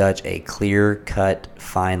is such a clear-cut,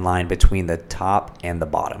 fine line between the top and the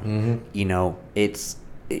bottom. Mm-hmm.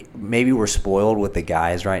 Maybe we're spoiled with the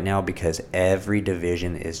guys right now because every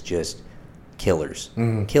division is just killers.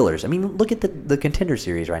 Mm-hmm. Killers. I mean, look at the Contender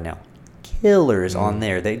Series right now. Killers on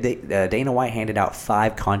there. They Dana White handed out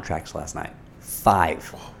 5 contracts last night.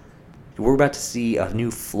 5. we're about to see a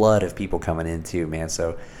new flood of people coming in too, man.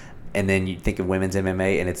 So, and then you think of women's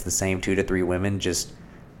MMA, and it's the same 2 to 3 women just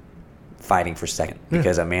fighting for second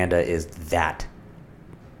because Amanda is that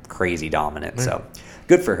crazy dominant. So,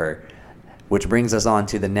 good for her. Which brings us on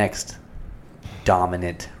to the next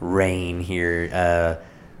dominant reign here.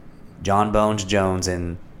 John Bones Jones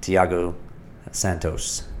and Thiago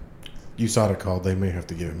Santos. You saw the call. They may have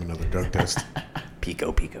to give him another drug test.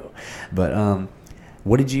 Pico. But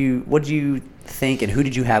what did you think, and who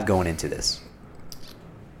did you have going into this?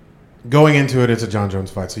 Going into it, it's a John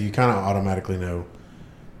Jones fight, so you kind of automatically know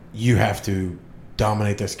you have to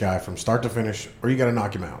dominate this guy from start to finish, or you got to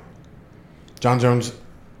knock him out. John Jones,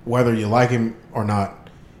 whether you like him or not,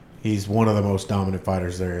 he's one of the most dominant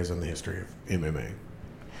fighters there is in the history of MMA.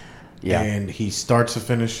 Yeah, and he starts to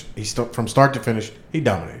finish. From start to finish, he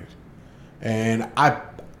dominated. And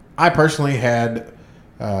I personally had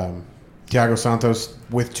Thiago Santos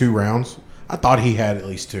with 2 rounds. I thought he had at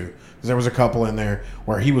least 2. Because there was a couple in there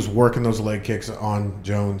where he was working those leg kicks on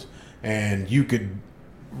Jones, and you could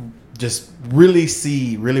just really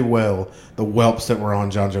see really well the whelps that were on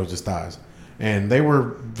John Jones' thighs. And they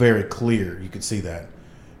were very clear. You could see that.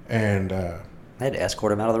 And I had to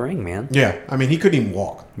escort him out of the ring, man. Yeah. I mean, he couldn't even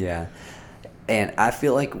walk. Yeah. And I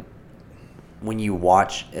feel like when you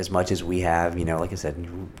watch as much as we have, like I said,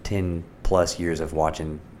 10 plus years of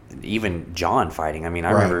watching even John fighting. I mean,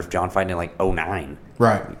 I remember John fighting in like 2009.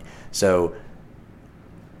 Right. So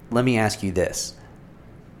let me ask you this.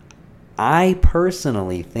 I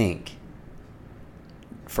personally think,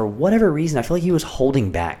 for whatever reason, I feel like he was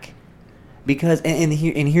holding back. Because, and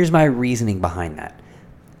here's my reasoning behind that.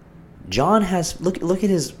 John has, look at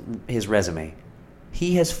his resume.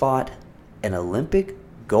 He has fought an Olympic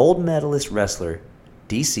gold medalist wrestler,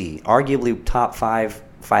 DC, arguably top 5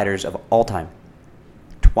 fighters of all time,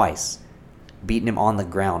 twice, beaten him on the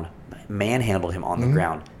ground, manhandled him on the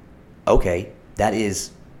ground. Okay, that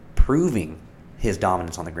is proving his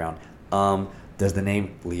dominance on the ground. Does the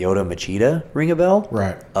name Lyoto Machida ring a bell?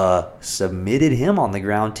 Right. Submitted him on the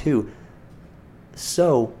ground too.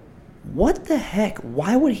 So, what the heck?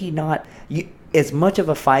 Why would he not? As much of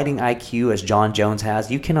a fighting IQ as John Jones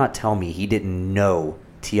has, you cannot tell me he didn't know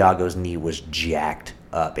Thiago's knee was jacked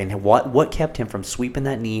up. And what kept him from sweeping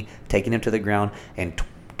that knee, taking him to the ground, and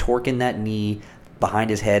torquing that knee behind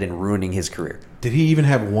his head and ruining his career? Did he even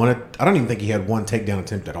have one? I don't even think he had one takedown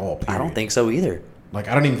attempt at all. Period. I don't think so either. Like,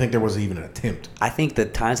 I don't even think there was even an attempt. I think the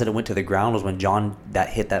times that it went to the ground was when John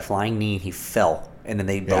hit that flying knee and he fell, and then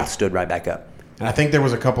they both stood right back up. And I think there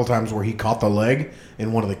was a couple times where he caught the leg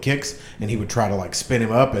in one of the kicks, and he would try to like spin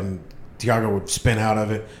him up, and Thiago would spin out of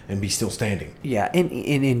it and be still standing. Yeah, and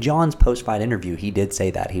in John's post-fight interview, he did say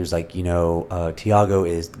that. He was like, Thiago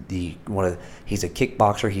is he's a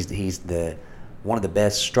kickboxer. He's the one of the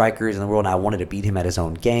best strikers in the world, and I wanted to beat him at his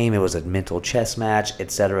own game. It was a mental chess match, et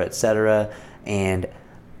cetera, et cetera. And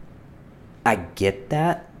I get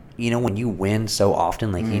that. When you win so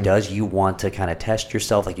often like he does, you want to kind of test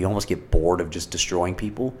yourself. Like, you almost get bored of just destroying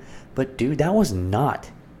people. But, dude, that was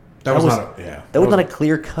not... That was not a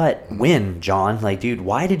clear-cut win, John. Like, dude,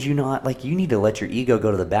 why did you not... Like, you need to let your ego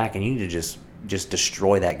go to the back, and you need to just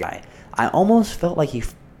destroy that guy. I almost felt like he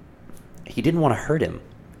didn't want to hurt him.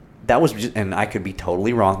 That was just... And I could be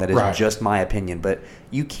totally wrong. That is just my opinion. But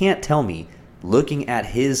you can't tell me, looking at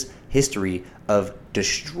his history of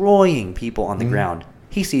destroying people on the ground...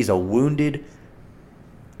 He sees a wounded,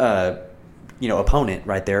 opponent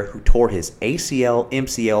right there who tore his ACL,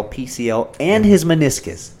 MCL, PCL, and his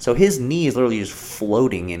meniscus. So his knee is literally just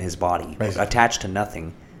floating in his body, attached to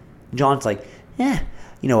nothing. John's like, you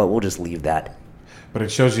know what? We'll just leave that. But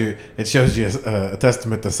it shows you a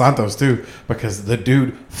testament to Santos too, because the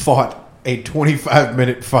dude fought a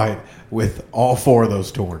 25-minute fight with all 4 of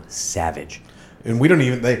those torn. Savage. And we don't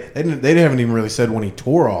even they haven't even really said when he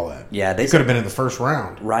tore all that. Yeah, they could have been in the first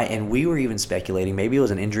round. Right, and we were even speculating maybe it was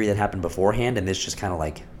an injury that happened beforehand, and this just kind of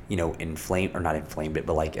like inflamed, or not inflamed it,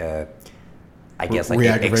 but like I guess like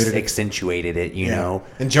accentuated it. You know.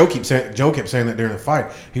 And Joe kept saying that during the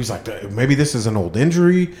fight. He was like, maybe this is an old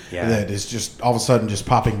injury that is just all of a sudden just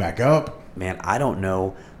popping back up. Man, I don't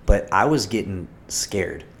know, but I was getting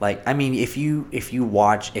scared. Like, I mean, if you know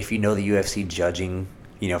the UFC judging,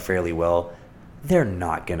 fairly well. They're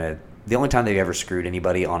not gonna. The only time they've ever screwed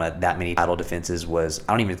anybody on that many title defenses was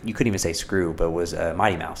you couldn't even say screw, but was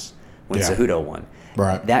Mighty Mouse when Cejudo won.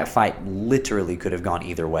 Right. That fight literally could have gone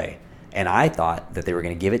either way, and I thought that they were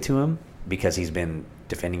going to give it to him because he's been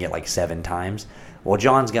defending it like 7 times. Well,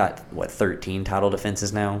 John's got 13 title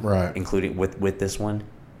defenses now, right? Including with this one.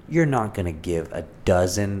 You're not going to give a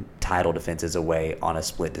dozen title defenses away on a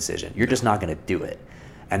split decision. You're just not going to do it.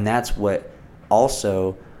 And that's what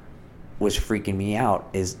also was freaking me out,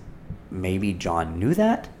 is maybe John knew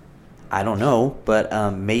that. I don't know, but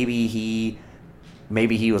maybe he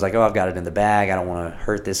was like, oh, I've got it in the bag. I don't want to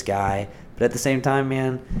hurt this guy. But at the same time,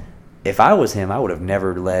 man, if I was him, I would have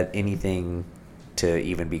never let anything to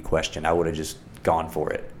even be questioned. I would have just gone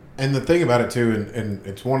for it. And the thing about it too, and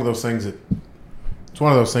it's one of those things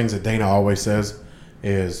that Dana always says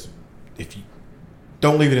is, if you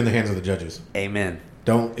don't leave it in the hands of the judges. Amen.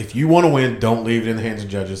 If you want to win, don't leave it in the hands of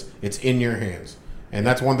judges. It's in your hands. And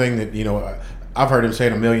that's one thing that, I've heard him say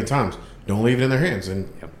it a million times. Don't leave it in their hands.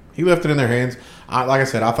 And he left it in their hands. Like I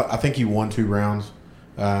said, I think he won 2 rounds.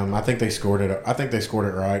 I think they scored it. I think they scored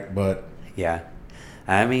it right, but yeah,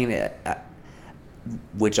 I mean,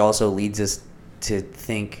 which also leads us to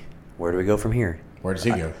think, where do we go from here? Where does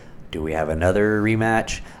he go? Do we have another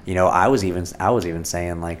rematch? I was even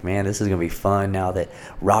saying, like, man, this is gonna be fun now that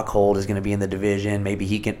Rockhold is gonna be in the division. Maybe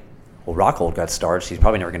he can. Well, Rockhold got starched. He's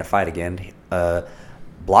probably never gonna fight again.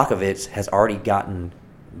 Blachowicz has already gotten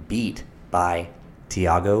beat by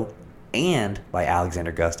Thiago and by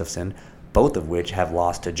Alexander Gustafsson, both of which have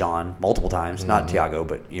lost to John multiple times. Not Thiago,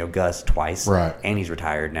 but Gus twice. Right. And he's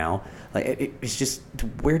retired now. Like, it's just,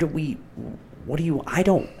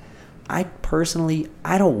 I personally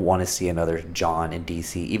don't want to see another John in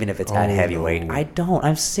DC, even if it's at heavyweight. No. I don't.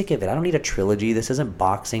 I'm sick of it. I don't need a trilogy. This isn't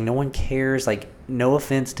boxing. No one cares. Like, no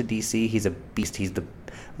offense to DC. He's a beast.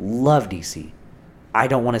 Love DC. I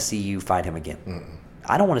don't want to see you fight him again.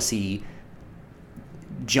 I don't want to see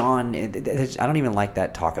John. I don't even like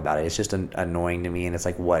that talk about it. It's just annoying to me. And it's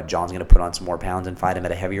like, what? John's going to put on some more pounds and fight him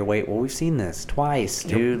at a heavier weight? Well, we've seen this twice,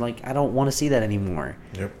 dude. Like, I don't want to see that anymore.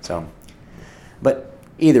 Yep. So, but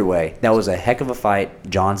either way, that was a heck of a fight.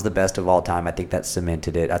 John's the best of all time. I think that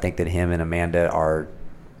cemented it. I think that him and Amanda are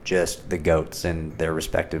just the GOATs in their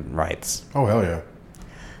respective rights. Oh, hell yeah.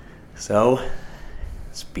 So,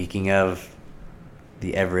 speaking of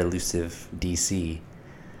the ever-elusive DC,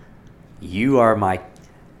 you are my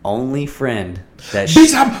only friend that...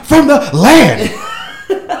 Beast from the land!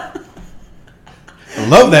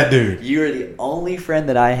 Love that dude. You are the only friend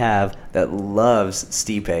that I have that loves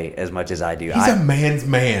Stipe as much as I do. He's a man's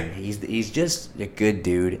man. He's just a good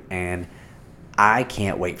dude, and I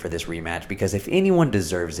can't wait for this rematch, because if anyone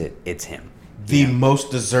deserves it, it's him. The most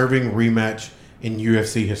deserving rematch in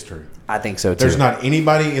UFC history. I think so too. There's not any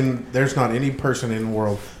person in the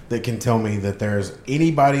world that can tell me that there's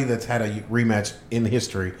anybody that's had a rematch in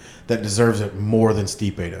history that deserves it more than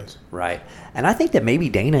Stipe does. Right. And I think that maybe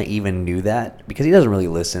Dana even knew that, because he doesn't really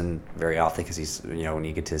listen very often, because he's, an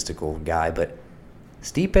egotistical guy. But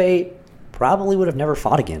Stipe probably would have never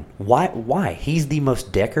fought again. Why? He's the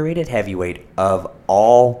most decorated heavyweight of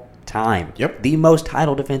all time. Yep. The most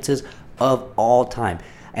title defenses of all time.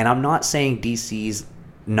 And I'm not saying DC's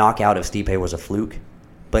knockout of Stipe was a fluke,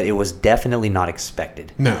 but it was definitely not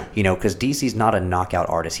expected. No. Because DC's not a knockout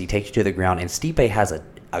artist. He takes you to the ground, and Stipe has a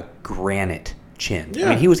granite chin. Yeah. I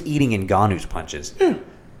mean, he was eating Ngannou's punches. Yeah.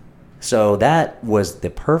 So that was the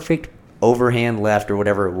perfect overhand left or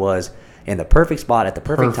whatever it was in the perfect spot at the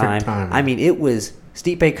perfect time. I mean,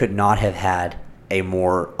 Stipe could not have had a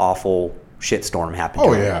more awful shitstorm happen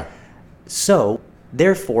to him. Oh, yeah. So,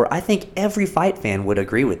 therefore, I think every fight fan would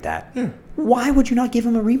agree with that. Yeah. Why would you not give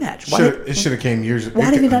him a rematch? It should have came years ago.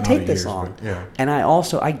 Why did it not take this long? Yeah. And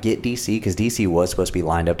I get DC, because DC was supposed to be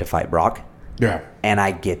lined up to fight Brock. Yeah. And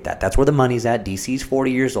I get that. That's where the money's at. DC's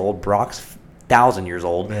 40 years old. Brock's 1,000 years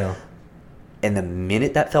old. Yeah. And the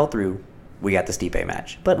minute that fell through, we got the Stipe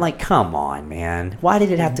match. But, come on, man. Why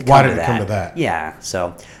did it have to come to that? Why did it come to that? Yeah.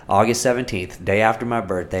 So, August 17th, day after my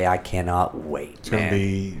birthday, I cannot wait. It's going to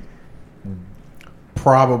be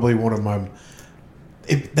probably one of my...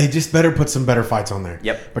 they just better put some better fights on there.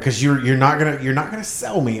 Yep. Because you're not gonna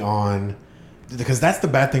sell me on, because that's the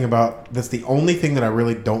bad thing about, that's the only thing that I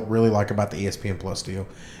really don't really like about the ESPN Plus deal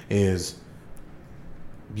is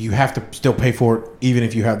you have to still pay for it even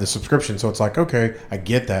if you have the subscription. So it's like, okay, I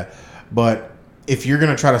get that, but if you're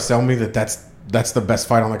gonna try to sell me that's the best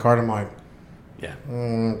fight on the card, I'm like, yeah,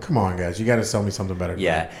 come on, guys, you got to sell me something better.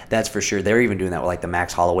 Yeah, that's for sure. They're even doing that with the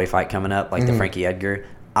Max Holloway fight coming up, the Frankie Edgar.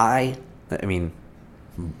 I mean,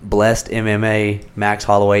 blessed MMA, Max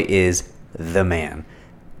Holloway is the man.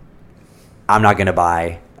 I'm not going to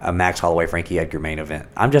buy a Max Holloway Frankie Edgar main event.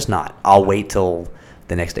 I'm just not. I'll wait till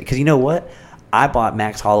the next day. Because you know what? I bought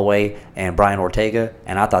Max Holloway and Brian Ortega,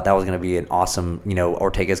 and I thought that was going to be an awesome,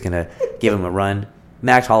 Ortega's going to give him a run.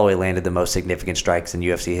 Max Holloway landed the most significant strikes in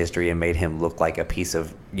UFC history and made him look like a piece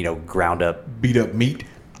of, ground up, beat up meat.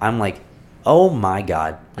 I'm like, oh my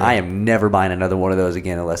God, yeah. I am never buying another one of those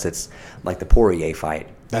again unless it's like the Poirier fight.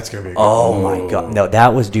 That's going to be a good Oh, my God. No,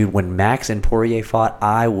 that was, dude, when Max and Poirier fought,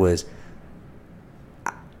 I've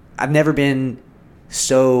never been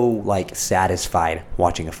so, like, satisfied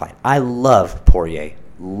watching a fight. I love Poirier.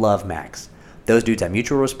 Love Max. Those dudes have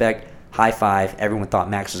mutual respect. High five. Everyone thought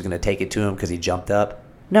Max was going to take it to him because he jumped up.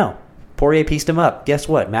 No. Poirier pieced him up. Guess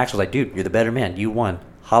what? Max was like, dude, you're the better man. You won.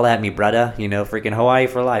 Holla at me, brother. Freaking Hawaii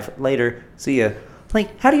for life. Later. See ya.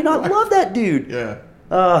 Like, how do you not love that dude? Yeah.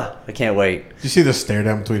 I can't wait. Did you see the stare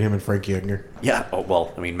down between him and Frankie Edgar? Yeah. Oh,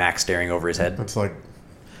 well, Max staring over his head. It's like,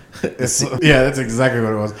 yeah, that's exactly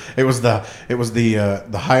what it was. It was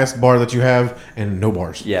the highest bar that you have and no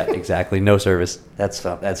bars. Yeah, exactly. No service. That's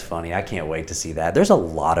funny. I can't wait to see that. There's a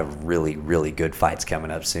lot of really, really good fights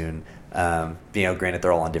coming up soon. Granted,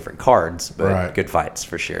 they're all on different cards, but good fights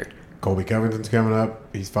for sure. Colby Covington's coming up.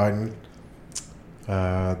 He's fighting.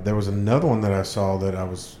 There was another one that I saw that I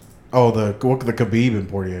was... Oh, the Khabib and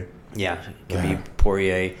Poirier. Yeah, Khabib,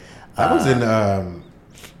 Poirier. That was in...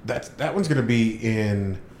 that one's going to be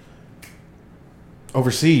in...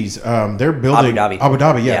 Overseas, they're building Abu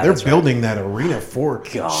Dhabi. Yeah, they're building right. that arena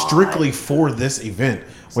strictly for this event,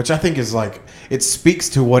 which I think is like it speaks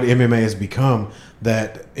to what MMA has become.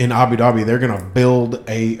 That in Abu Dhabi, they're going to build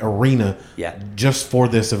a arena, just for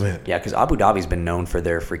this event. Yeah, because Abu Dhabi's been known for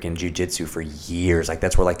their freaking jiu-jitsu for years. Like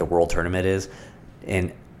that's where like the world tournament is.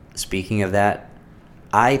 And speaking of that,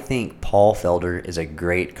 I think Paul Felder is a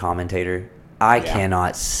great commentator. I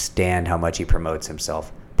cannot stand how much he promotes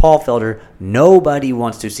himself. Paul Felder, nobody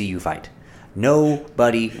wants to see you fight.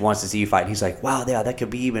 Nobody wants to see you fight. He's like, wow, yeah, that could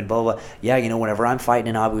be even blah, blah. Yeah, whenever I'm fighting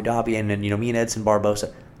in Abu Dhabi and then, me and Edson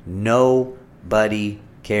Barbosa, nobody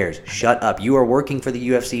cares. Shut up. You are working for the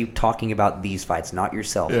UFC talking about these fights, not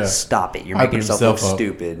yourself. Yeah. Stop it. You're making yourself look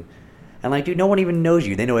stupid. And like, dude, no one even knows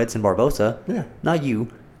you. They know Edson Barbosa. Yeah. Not you.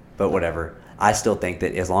 But whatever. I still think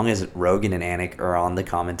that as long as Rogan and Anik are on the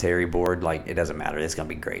commentary board, like, it doesn't matter. It's going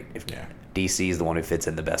to be great. DC is the one who fits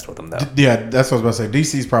in the best with them, though. Yeah, that's what I was about to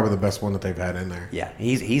say. DC is probably the best one that they've had in there. Yeah,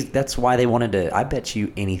 he's that's why they wanted to. I bet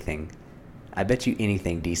you anything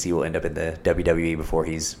DC will end up in the WWE before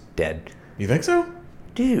he's dead. You think so?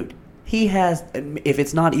 Dude, he has. If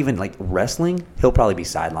it's not even like wrestling, he'll probably be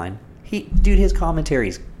sidelined. His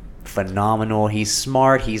commentary's phenomenal. He's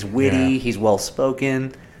smart. He's witty. He's well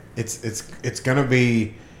spoken. It's gonna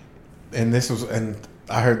be, and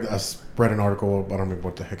I read an article. I don't remember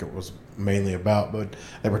what the heck it was mainly about, but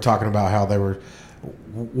they were talking about how they were,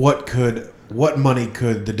 what money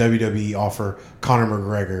could the WWE offer Conor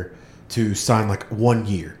McGregor to sign like 1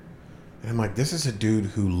 year? And I'm like, this is a dude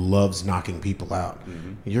who loves knocking people out.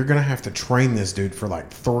 Mm-hmm. You're gonna have to train this dude for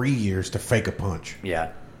like 3 years to fake a punch.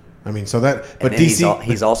 Yeah. I mean, so that, but DC,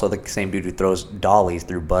 he's also the same dude who throws dollies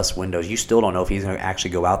through bus windows. You still don't know if he's going to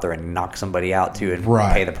actually go out there and knock somebody out too and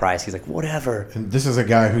pay the price. He's like, whatever. And this is a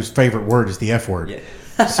guy whose favorite word is the F word.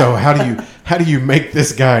 Yeah. So how do you make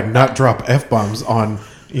this guy not drop F-bombs on,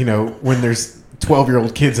 when there's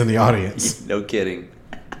 12-year-old kids in the audience? No kidding.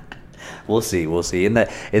 We'll see. And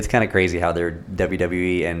it's kind of crazy how their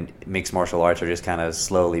WWE and mixed martial arts are just kind of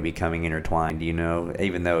slowly becoming intertwined,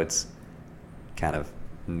 even though it's kind of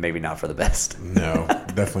maybe not for the best. No,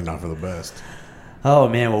 definitely not for the best. Oh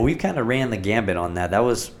man, well we kind of ran the gambit on that. That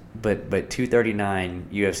was, but 239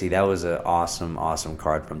 UFC. That was an awesome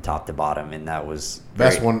card from top to bottom, and that was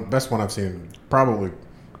best one I've seen in probably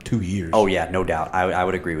 2 years. Oh yeah, no doubt. I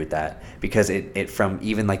would agree with that because it from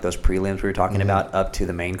even like those prelims we were talking about up to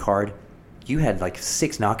the main card, you had like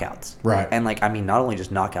 6 knockouts. Right. And like not only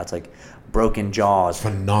just knockouts, like broken jaws,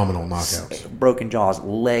 phenomenal knockouts, broken jaws,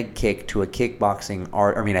 leg kick to a kickboxing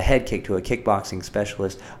a head kick to a kickboxing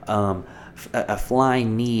specialist, a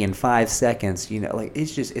flying knee in 5 seconds.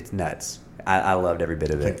 It's nuts. I loved every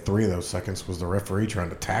bit of it. I think 3 of those seconds was the referee trying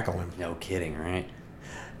to tackle him. No kidding, right?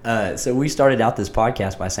 So we started out this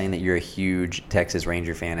podcast by saying that you're a huge Texas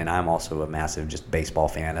Ranger fan, and I'm also a massive just baseball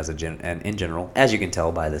fan and in general, as you can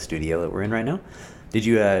tell by the studio that we're in right now. Did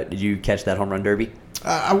you catch that home run derby?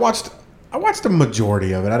 I watched a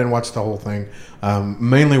majority of it. I didn't watch the whole thing.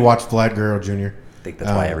 Mainly watched Vlad Guerrero Jr. I think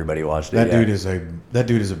that's why everybody watched it. That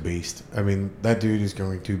dude is a beast. I mean, that dude is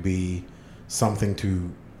going to be something to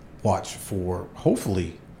watch for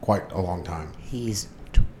hopefully quite a long time. He's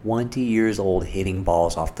 20 years old hitting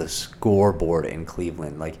balls off the scoreboard in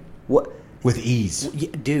Cleveland. Like what? With ease.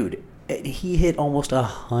 Dude, he hit almost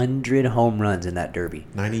 100 home runs in that derby.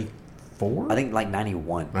 94? I think like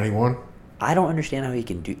 91. 91? I don't understand how he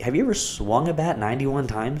can do. Have you ever swung a bat 91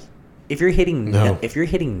 times? If you're hitting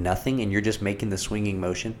nothing and you're just making the swinging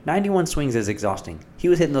motion, 91 swings is exhausting. He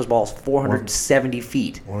was hitting those balls 470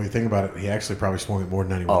 feet. Well, you think about it, he actually probably swung it more than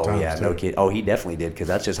 91 times. Oh, yeah, no kid. Oh, he definitely did because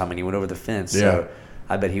that's just how many went over the fence. Yeah. So,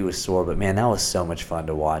 I bet he was sore. But, man, that was so much fun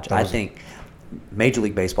to watch. I think Major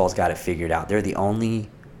League Baseball's got it figured out. They're the only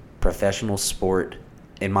professional sport,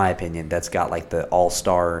 in my opinion, that's got, like, the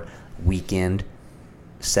all-star weekend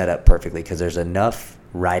set up perfectly because there's enough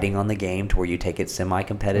riding on the game to where you take it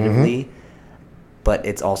semi-competitively, but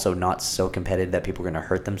it's also not so competitive that people are going to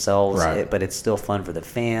hurt themselves. Right. But it's still fun for the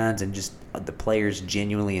fans and just the players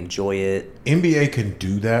genuinely enjoy it. NBA can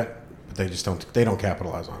do that, but they don't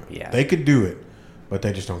capitalize on it. Yeah. They could do it, but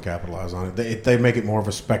they just don't capitalize on it. They make it more of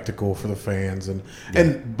a spectacle for the fans,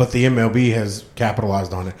 but the MLB has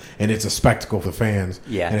capitalized on it, and it's a spectacle for fans.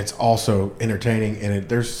 Yeah. And it's also entertaining, and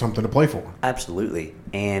there's something to play for. Absolutely.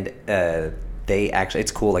 And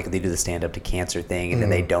it's cool, like they do the stand up to cancer thing and then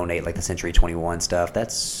they donate like the Century 21 stuff.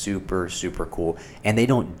 That's super, super cool. And they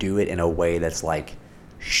don't do it in a way that's like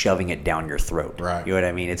shoving it down your throat. Right. You know what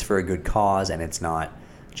I mean? It's for a good cause and it's not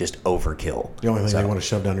just overkill. The only thing they want to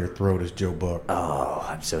shove down your throat is Joe Buck. Oh,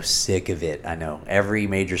 I'm so sick of it. I know. Every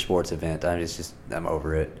major sports event, I'm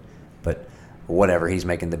over it. But whatever, he's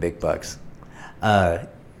making the big bucks.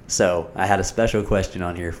 So I had a special question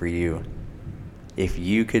on here for you. If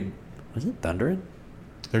you could, was it thundering?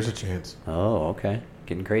 There's a chance. Oh, okay.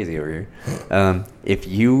 Getting crazy over here. If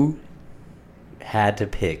you had to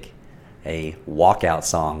pick a walkout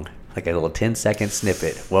song, like a little 10-second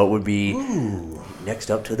snippet, what would be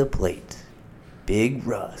next up to the plate? Big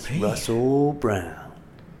Russell Brown.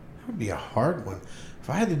 That would be a hard one. If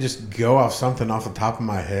I had to just go off something off the top of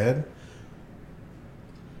my head,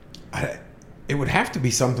 it would have to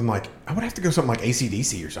be something like, I would have to go something like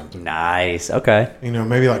AC/DC or something. Nice. Okay.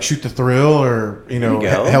 Maybe like Shoot the Thrill or,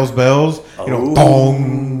 go. Hell's Bells. Oh.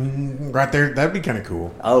 Dong, right there. That'd be kind of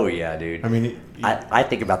cool. Oh, yeah, dude. I mean, I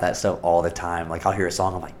think about that stuff all the time. Like, I'll hear a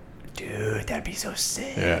song, I'm like, dude, that'd be so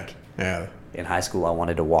sick. Yeah. In high school, I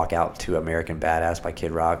wanted to walk out to American Badass by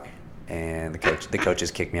Kid Rock, and the coaches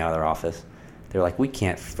kicked me out of their office. They're like, we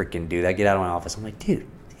can't freaking do that. Get out of my office. I'm like, dude,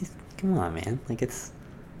 come on, man. Like,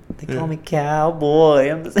 they call me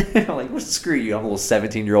cowboy. I'm like, well, screw you. I'm a little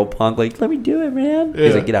 17-year-old punk. Like, let me do it, man.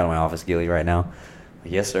 He's like, get out of my office, Gilly, right now. I'm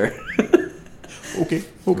like, yes, sir. Okay.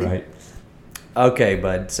 Right. Okay,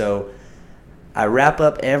 bud. So I wrap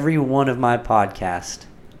up every one of my podcasts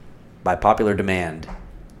by popular demand.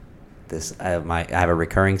 I have a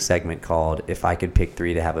recurring segment called "If I Could Pick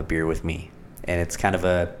 3 to Have a Beer with Me," and it's kind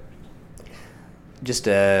of just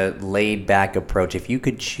a laid back approach. If you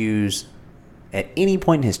could choose at any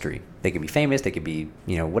point in history, they could be famous, they could be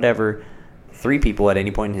whatever, 3 people at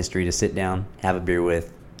any point in history to sit down, have a beer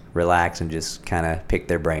with, relax, and just kind of pick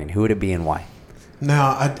their brain. Who would it be and why?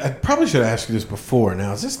 Now, I probably should have asked you this before.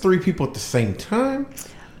 Now, is this 3 people at the same time?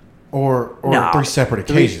 Or No, 3 separate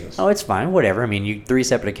occasions? Oh, it's fine. Whatever. I mean, 3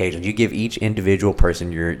 separate occasions. You give each individual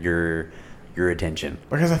person your attention.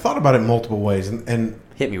 Because I thought about it multiple ways, and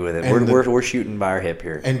Hit me with it. and We're shooting by our hip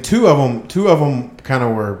here. and two of them kind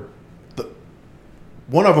of were.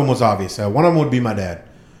 One of them was obvious. One of them would be my dad.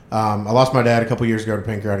 I lost my dad a couple years ago to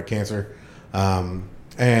pancreatic cancer,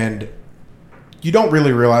 and you don't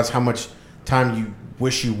really realize how much time you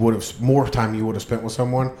wish you would have spent with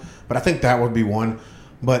someone. But I think that would be one.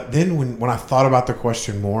 But then when I thought about the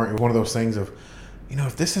question more, it was one of those things of,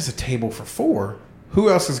 if this is a table for 4, who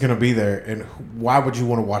else is going to be there, and why would you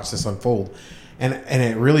want to watch this unfold? And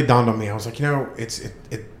it really dawned on me. I was like,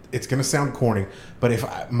 it's going to sound corny, but if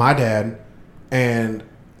my dad and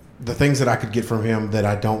the things that I could get from him that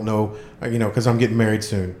I don't know, because I'm getting married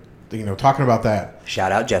soon, talking about that.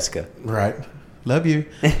 Shout out Jessica. Right. Love you.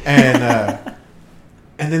 And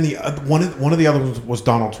then one of the other ones was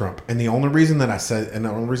Donald Trump. And the only reason I say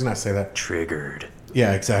that. Triggered.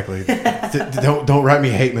 Yeah, exactly. Don't write me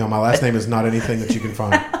hate mail. My last name is not anything that you can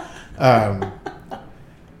find.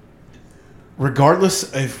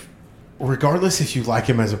 Regardless if you like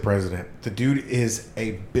him as a president, the dude is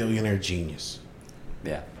a billionaire genius.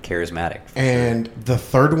 Yeah, charismatic. And the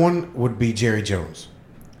third one would be Jerry Jones.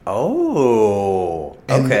 Oh,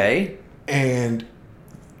 okay. And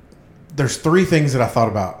there's 3 things that I thought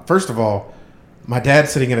about. First of all, my dad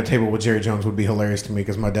sitting at a table with Jerry Jones would be hilarious to me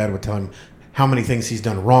because my dad would tell him how many things he's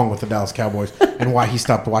done wrong with the Dallas Cowboys and why he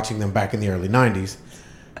stopped watching them back in the early 90s.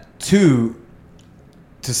 2,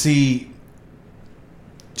 to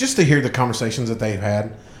hear the conversations that they've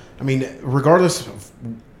had. I mean, regardless if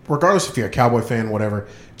you're a Cowboy fan, whatever,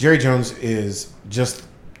 Jerry Jones is just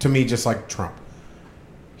like Trump.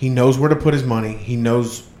 He knows where to put his money. He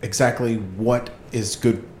knows exactly what is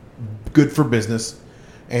good for business,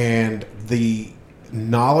 and the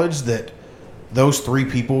knowledge that those 3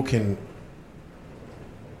 people can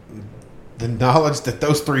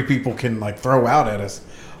like throw out at us,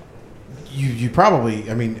 you probably,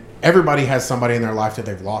 I mean, everybody has somebody in their life that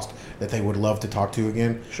they've lost that they would love to talk to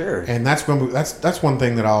again. Sure. And that's that's one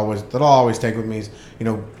thing that I'll always take with me is, you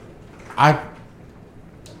know,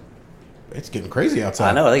 it's getting crazy outside.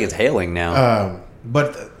 I know. I think it's hailing now.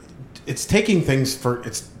 But it's taking things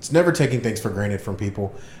it's never taking things for granted from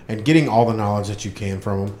people and getting all the knowledge that you can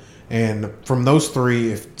from them. And from those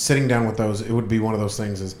three, if sitting down with those, it would be one of those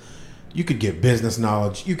things is you could get business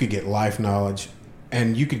knowledge, you could get life knowledge,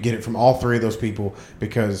 and you could get it from all three of those people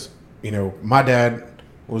because, you know, my dad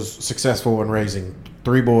was successful in raising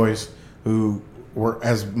three boys who were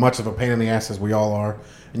as much of a pain in the ass as we all are.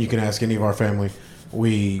 And you can ask any of our family.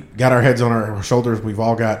 We got our heads on our shoulders. We've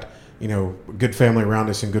all got, you know, good family around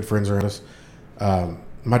us and good friends around us.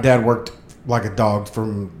 My dad worked like a dog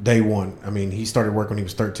from day one. I mean, he started work when he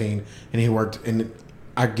was 13, and he worked. And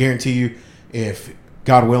I guarantee you, if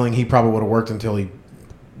God willing, he probably would have worked until he,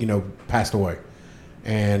 you know, passed away.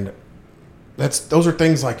 And those are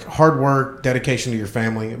things like hard work, dedication to your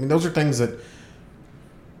family. I mean, those are things that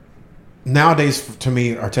nowadays to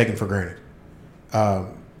me are taken for granted.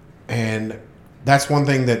 And that's one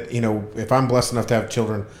thing that, you know, if I'm blessed enough to have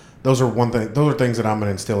children, those are things that I'm going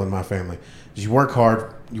to instill in my family. Is you work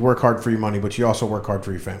hard for your money, but you also work hard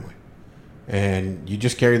for your family. And you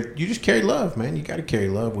just carry love, man. You got to carry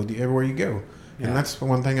love with you everywhere you go. Yeah. And that's the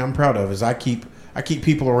one thing I'm proud of is I keep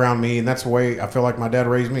people around me, and that's the way I feel like my dad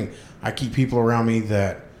raised me. I keep people around me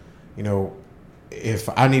that, you know, if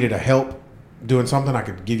I needed a help doing something, I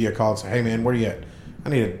could give you a call and say, "Hey, man, where you at? I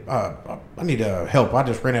need help. I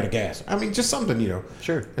just ran out of gas." I mean, just something, you know.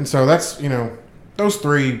 Sure. And so that's, you know, those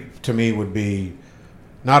three to me would be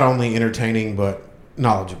not only entertaining but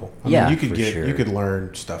knowledgeable. I mean, you could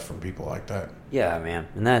learn stuff from people like that. Yeah, man,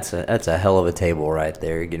 and that's a hell of a table right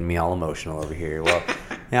there. You're getting me all emotional over here. Well,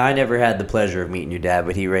 now I never had the pleasure of meeting your dad,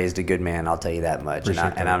 but he raised a good man. I'll tell you that much.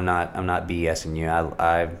 And I'm not BSing you.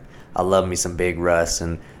 I love me some Big Russ,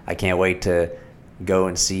 and I can't wait to go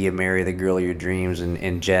and see you marry the girl of your dreams.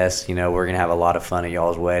 And Jess, you know, we're gonna have a lot of fun at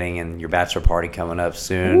y'all's wedding and your bachelor party coming up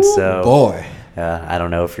soon. Ooh, so boy. I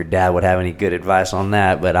don't know if your dad would have any good advice on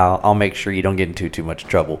that, but I'll make sure you don't get into too much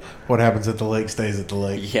trouble. What happens at the lake stays at the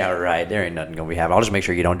lake. Yeah, right. There ain't nothing going to be happening. I'll just make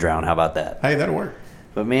sure you don't drown. How about that? Hey, that'll work.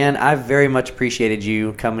 But, man, I very much appreciated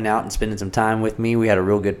you coming out and spending some time with me. We had a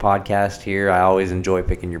real good podcast here. I always enjoy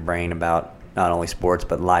picking your brain about not only sports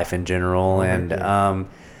but life in general. Oh, and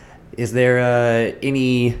is there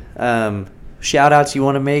any shout-outs you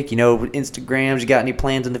want to make? You know, Instagrams, you got any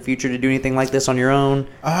plans in the future to do anything like this on your own?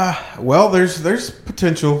 Well, there's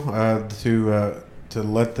potential to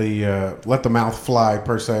let the mouth fly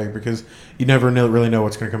per se, because you never really know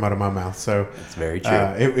what's going to come out of my mouth. So that's very true.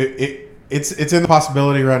 It's in the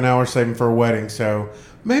possibility right now. We're saving for a wedding, so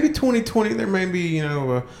maybe 2020 there may be, you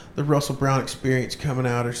know, the Russell Brown Experience coming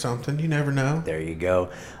out or something. You never know. There you go.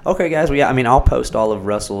 Okay, guys. Well, yeah, I mean, I'll post all of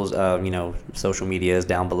Russell's social medias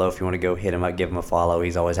down below if you want to go hit him up, give him a follow.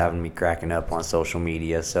 He's always having me cracking up on social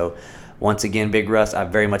media. So once again, Big Russ, I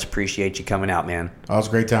very much appreciate you coming out, man. Oh, it was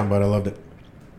a great time, bud. I loved it.